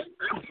 I'm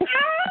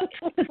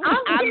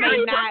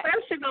very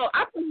professional.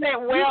 I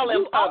present well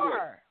in public.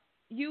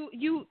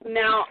 You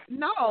now,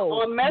 no.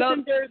 On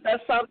Messenger,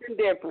 that's something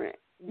different.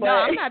 But... No,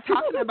 I'm not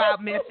talking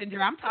about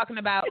Messenger. I'm talking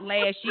about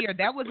last year.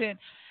 That wasn't.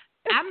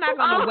 I'm not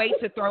going to wait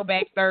to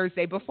Throwback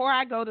Thursday. Before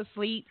I go to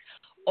sleep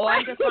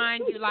on the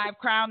Find You Live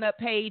Crown Up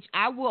page,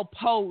 I will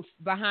post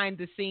behind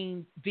the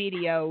scenes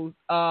videos.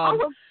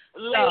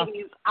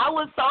 Ladies, I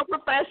was so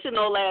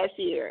professional last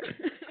year.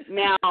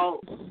 Now,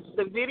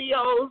 the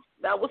videos,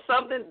 that was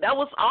something, that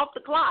was off the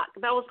clock.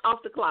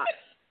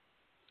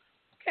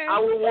 Okay. I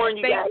will warn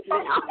you guys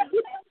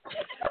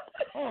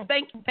now.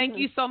 Thank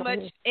you so much,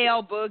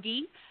 L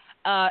Boogie.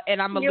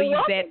 And I'm going to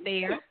leave that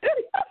there.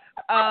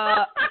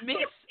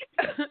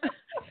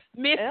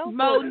 Miss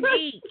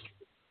Monique.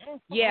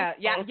 Yeah,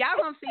 y'all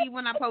gonna see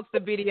when I post the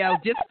video.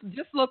 Just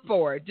look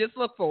for it.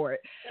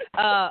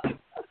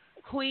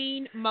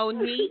 Queen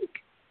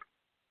Monique,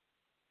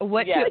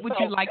 what tip would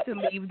you like to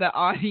leave the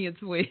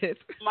audience with?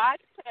 My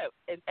tip,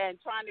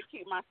 and trying to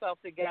keep myself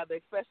together,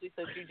 especially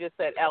since you just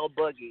said L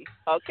Boogie.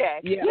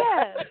 Okay.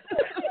 Yeah.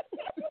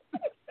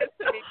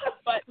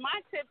 But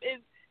my tip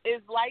is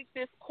like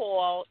this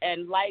call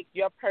and like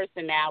your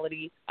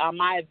personality.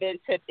 My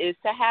event tip is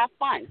to have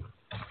fun.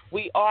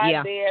 We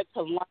are there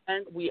to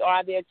learn. We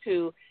are there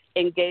to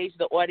engage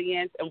the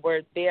audience, and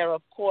we're there,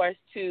 of course,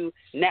 to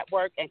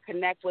network and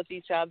connect with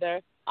each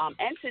other,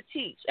 and to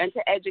teach and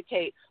to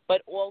educate,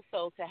 but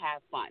also to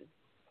have fun.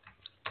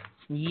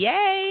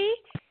 Yay!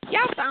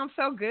 Y'all sound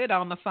so good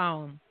on the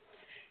phone.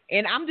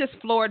 And I'm just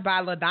floored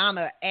by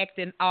LaDonna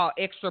acting all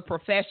extra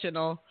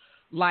professional.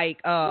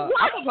 Like, I'm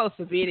going to post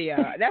a video.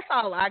 That's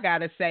all I got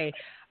to say.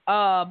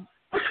 Guys,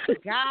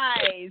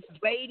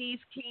 ladies,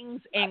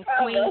 kings, and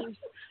queens,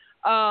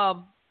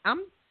 I'm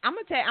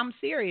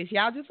serious.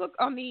 Y'all just look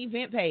on the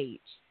event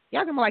page.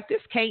 Y'all gonna be like,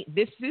 this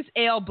is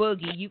L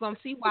Boogie. You gonna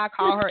see why I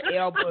call her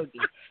L Boogie.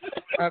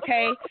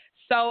 Okay?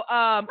 So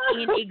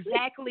in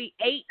exactly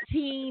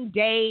 18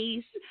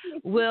 days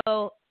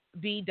we'll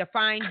be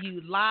Define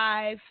You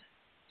Live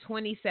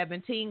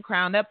 2017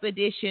 Crown Up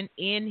Edition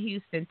in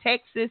Houston,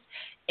 Texas,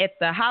 at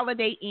the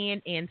Holiday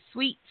Inn and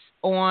Suites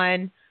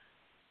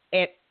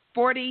at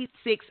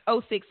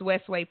 4606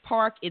 Westway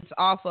Park. It's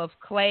off of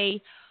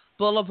Clay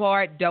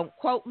Boulevard. Don't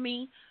quote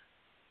me,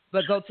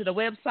 but go to the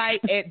website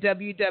at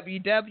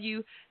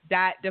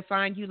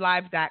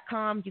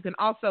www.defineyoulive.com. You can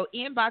also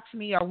inbox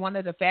me or one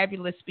of the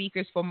fabulous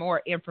speakers for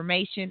more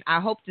information. I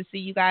hope to see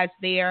you guys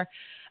there.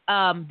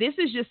 This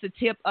is just a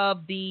tip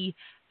of the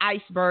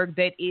iceberg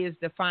that is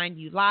Define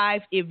You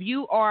Live. If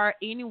you are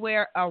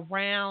anywhere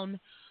around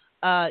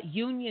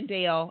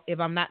Uniondale, if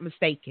I'm not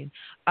mistaken,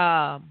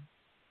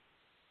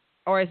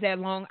 or is that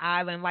Long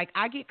Island? Like,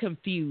 I get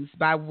confused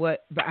by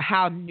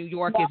how New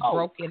York is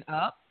broken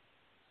up.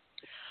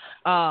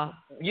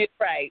 You're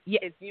right. Yeah.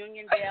 It's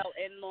Uniondale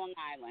in Long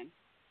Island.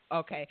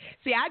 Okay.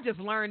 See, I just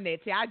learned that.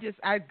 See, I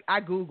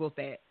Googled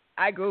that.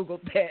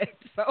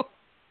 So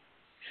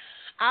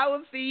I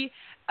will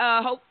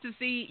hope to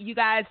see you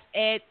guys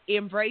at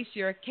Embrace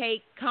Your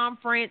Cake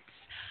Conference.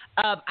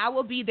 I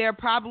will be there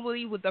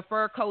probably with a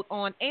fur coat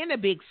on and a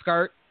big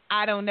skirt.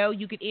 I don't know.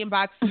 You can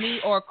inbox me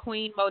or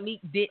Queen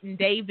Monique Denton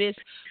Davis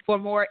for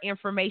more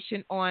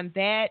information on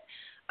that.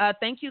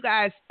 Thank you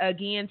guys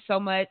again so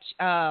much.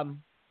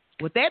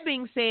 With that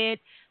being said,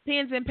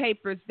 pens and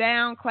papers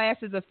down. Class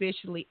is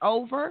officially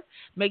over.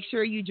 Make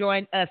sure you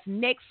join us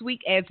next week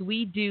as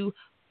we do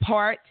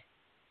part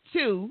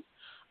 2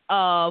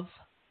 of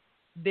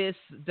this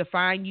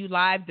Define You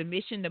Live, the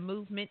mission, the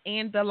movement,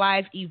 and the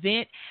live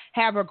event.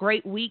 Have a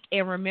great week,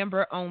 and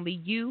remember, only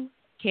you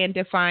can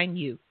define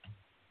you.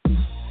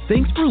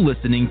 Thanks for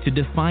listening to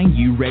Define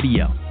You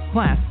Radio.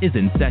 Class is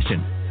in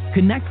session.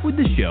 Connect with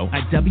the show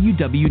at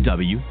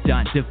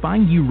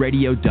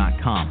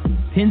www.defineyouradio.com.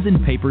 Pens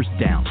and papers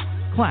down.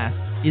 Class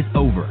is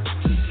over.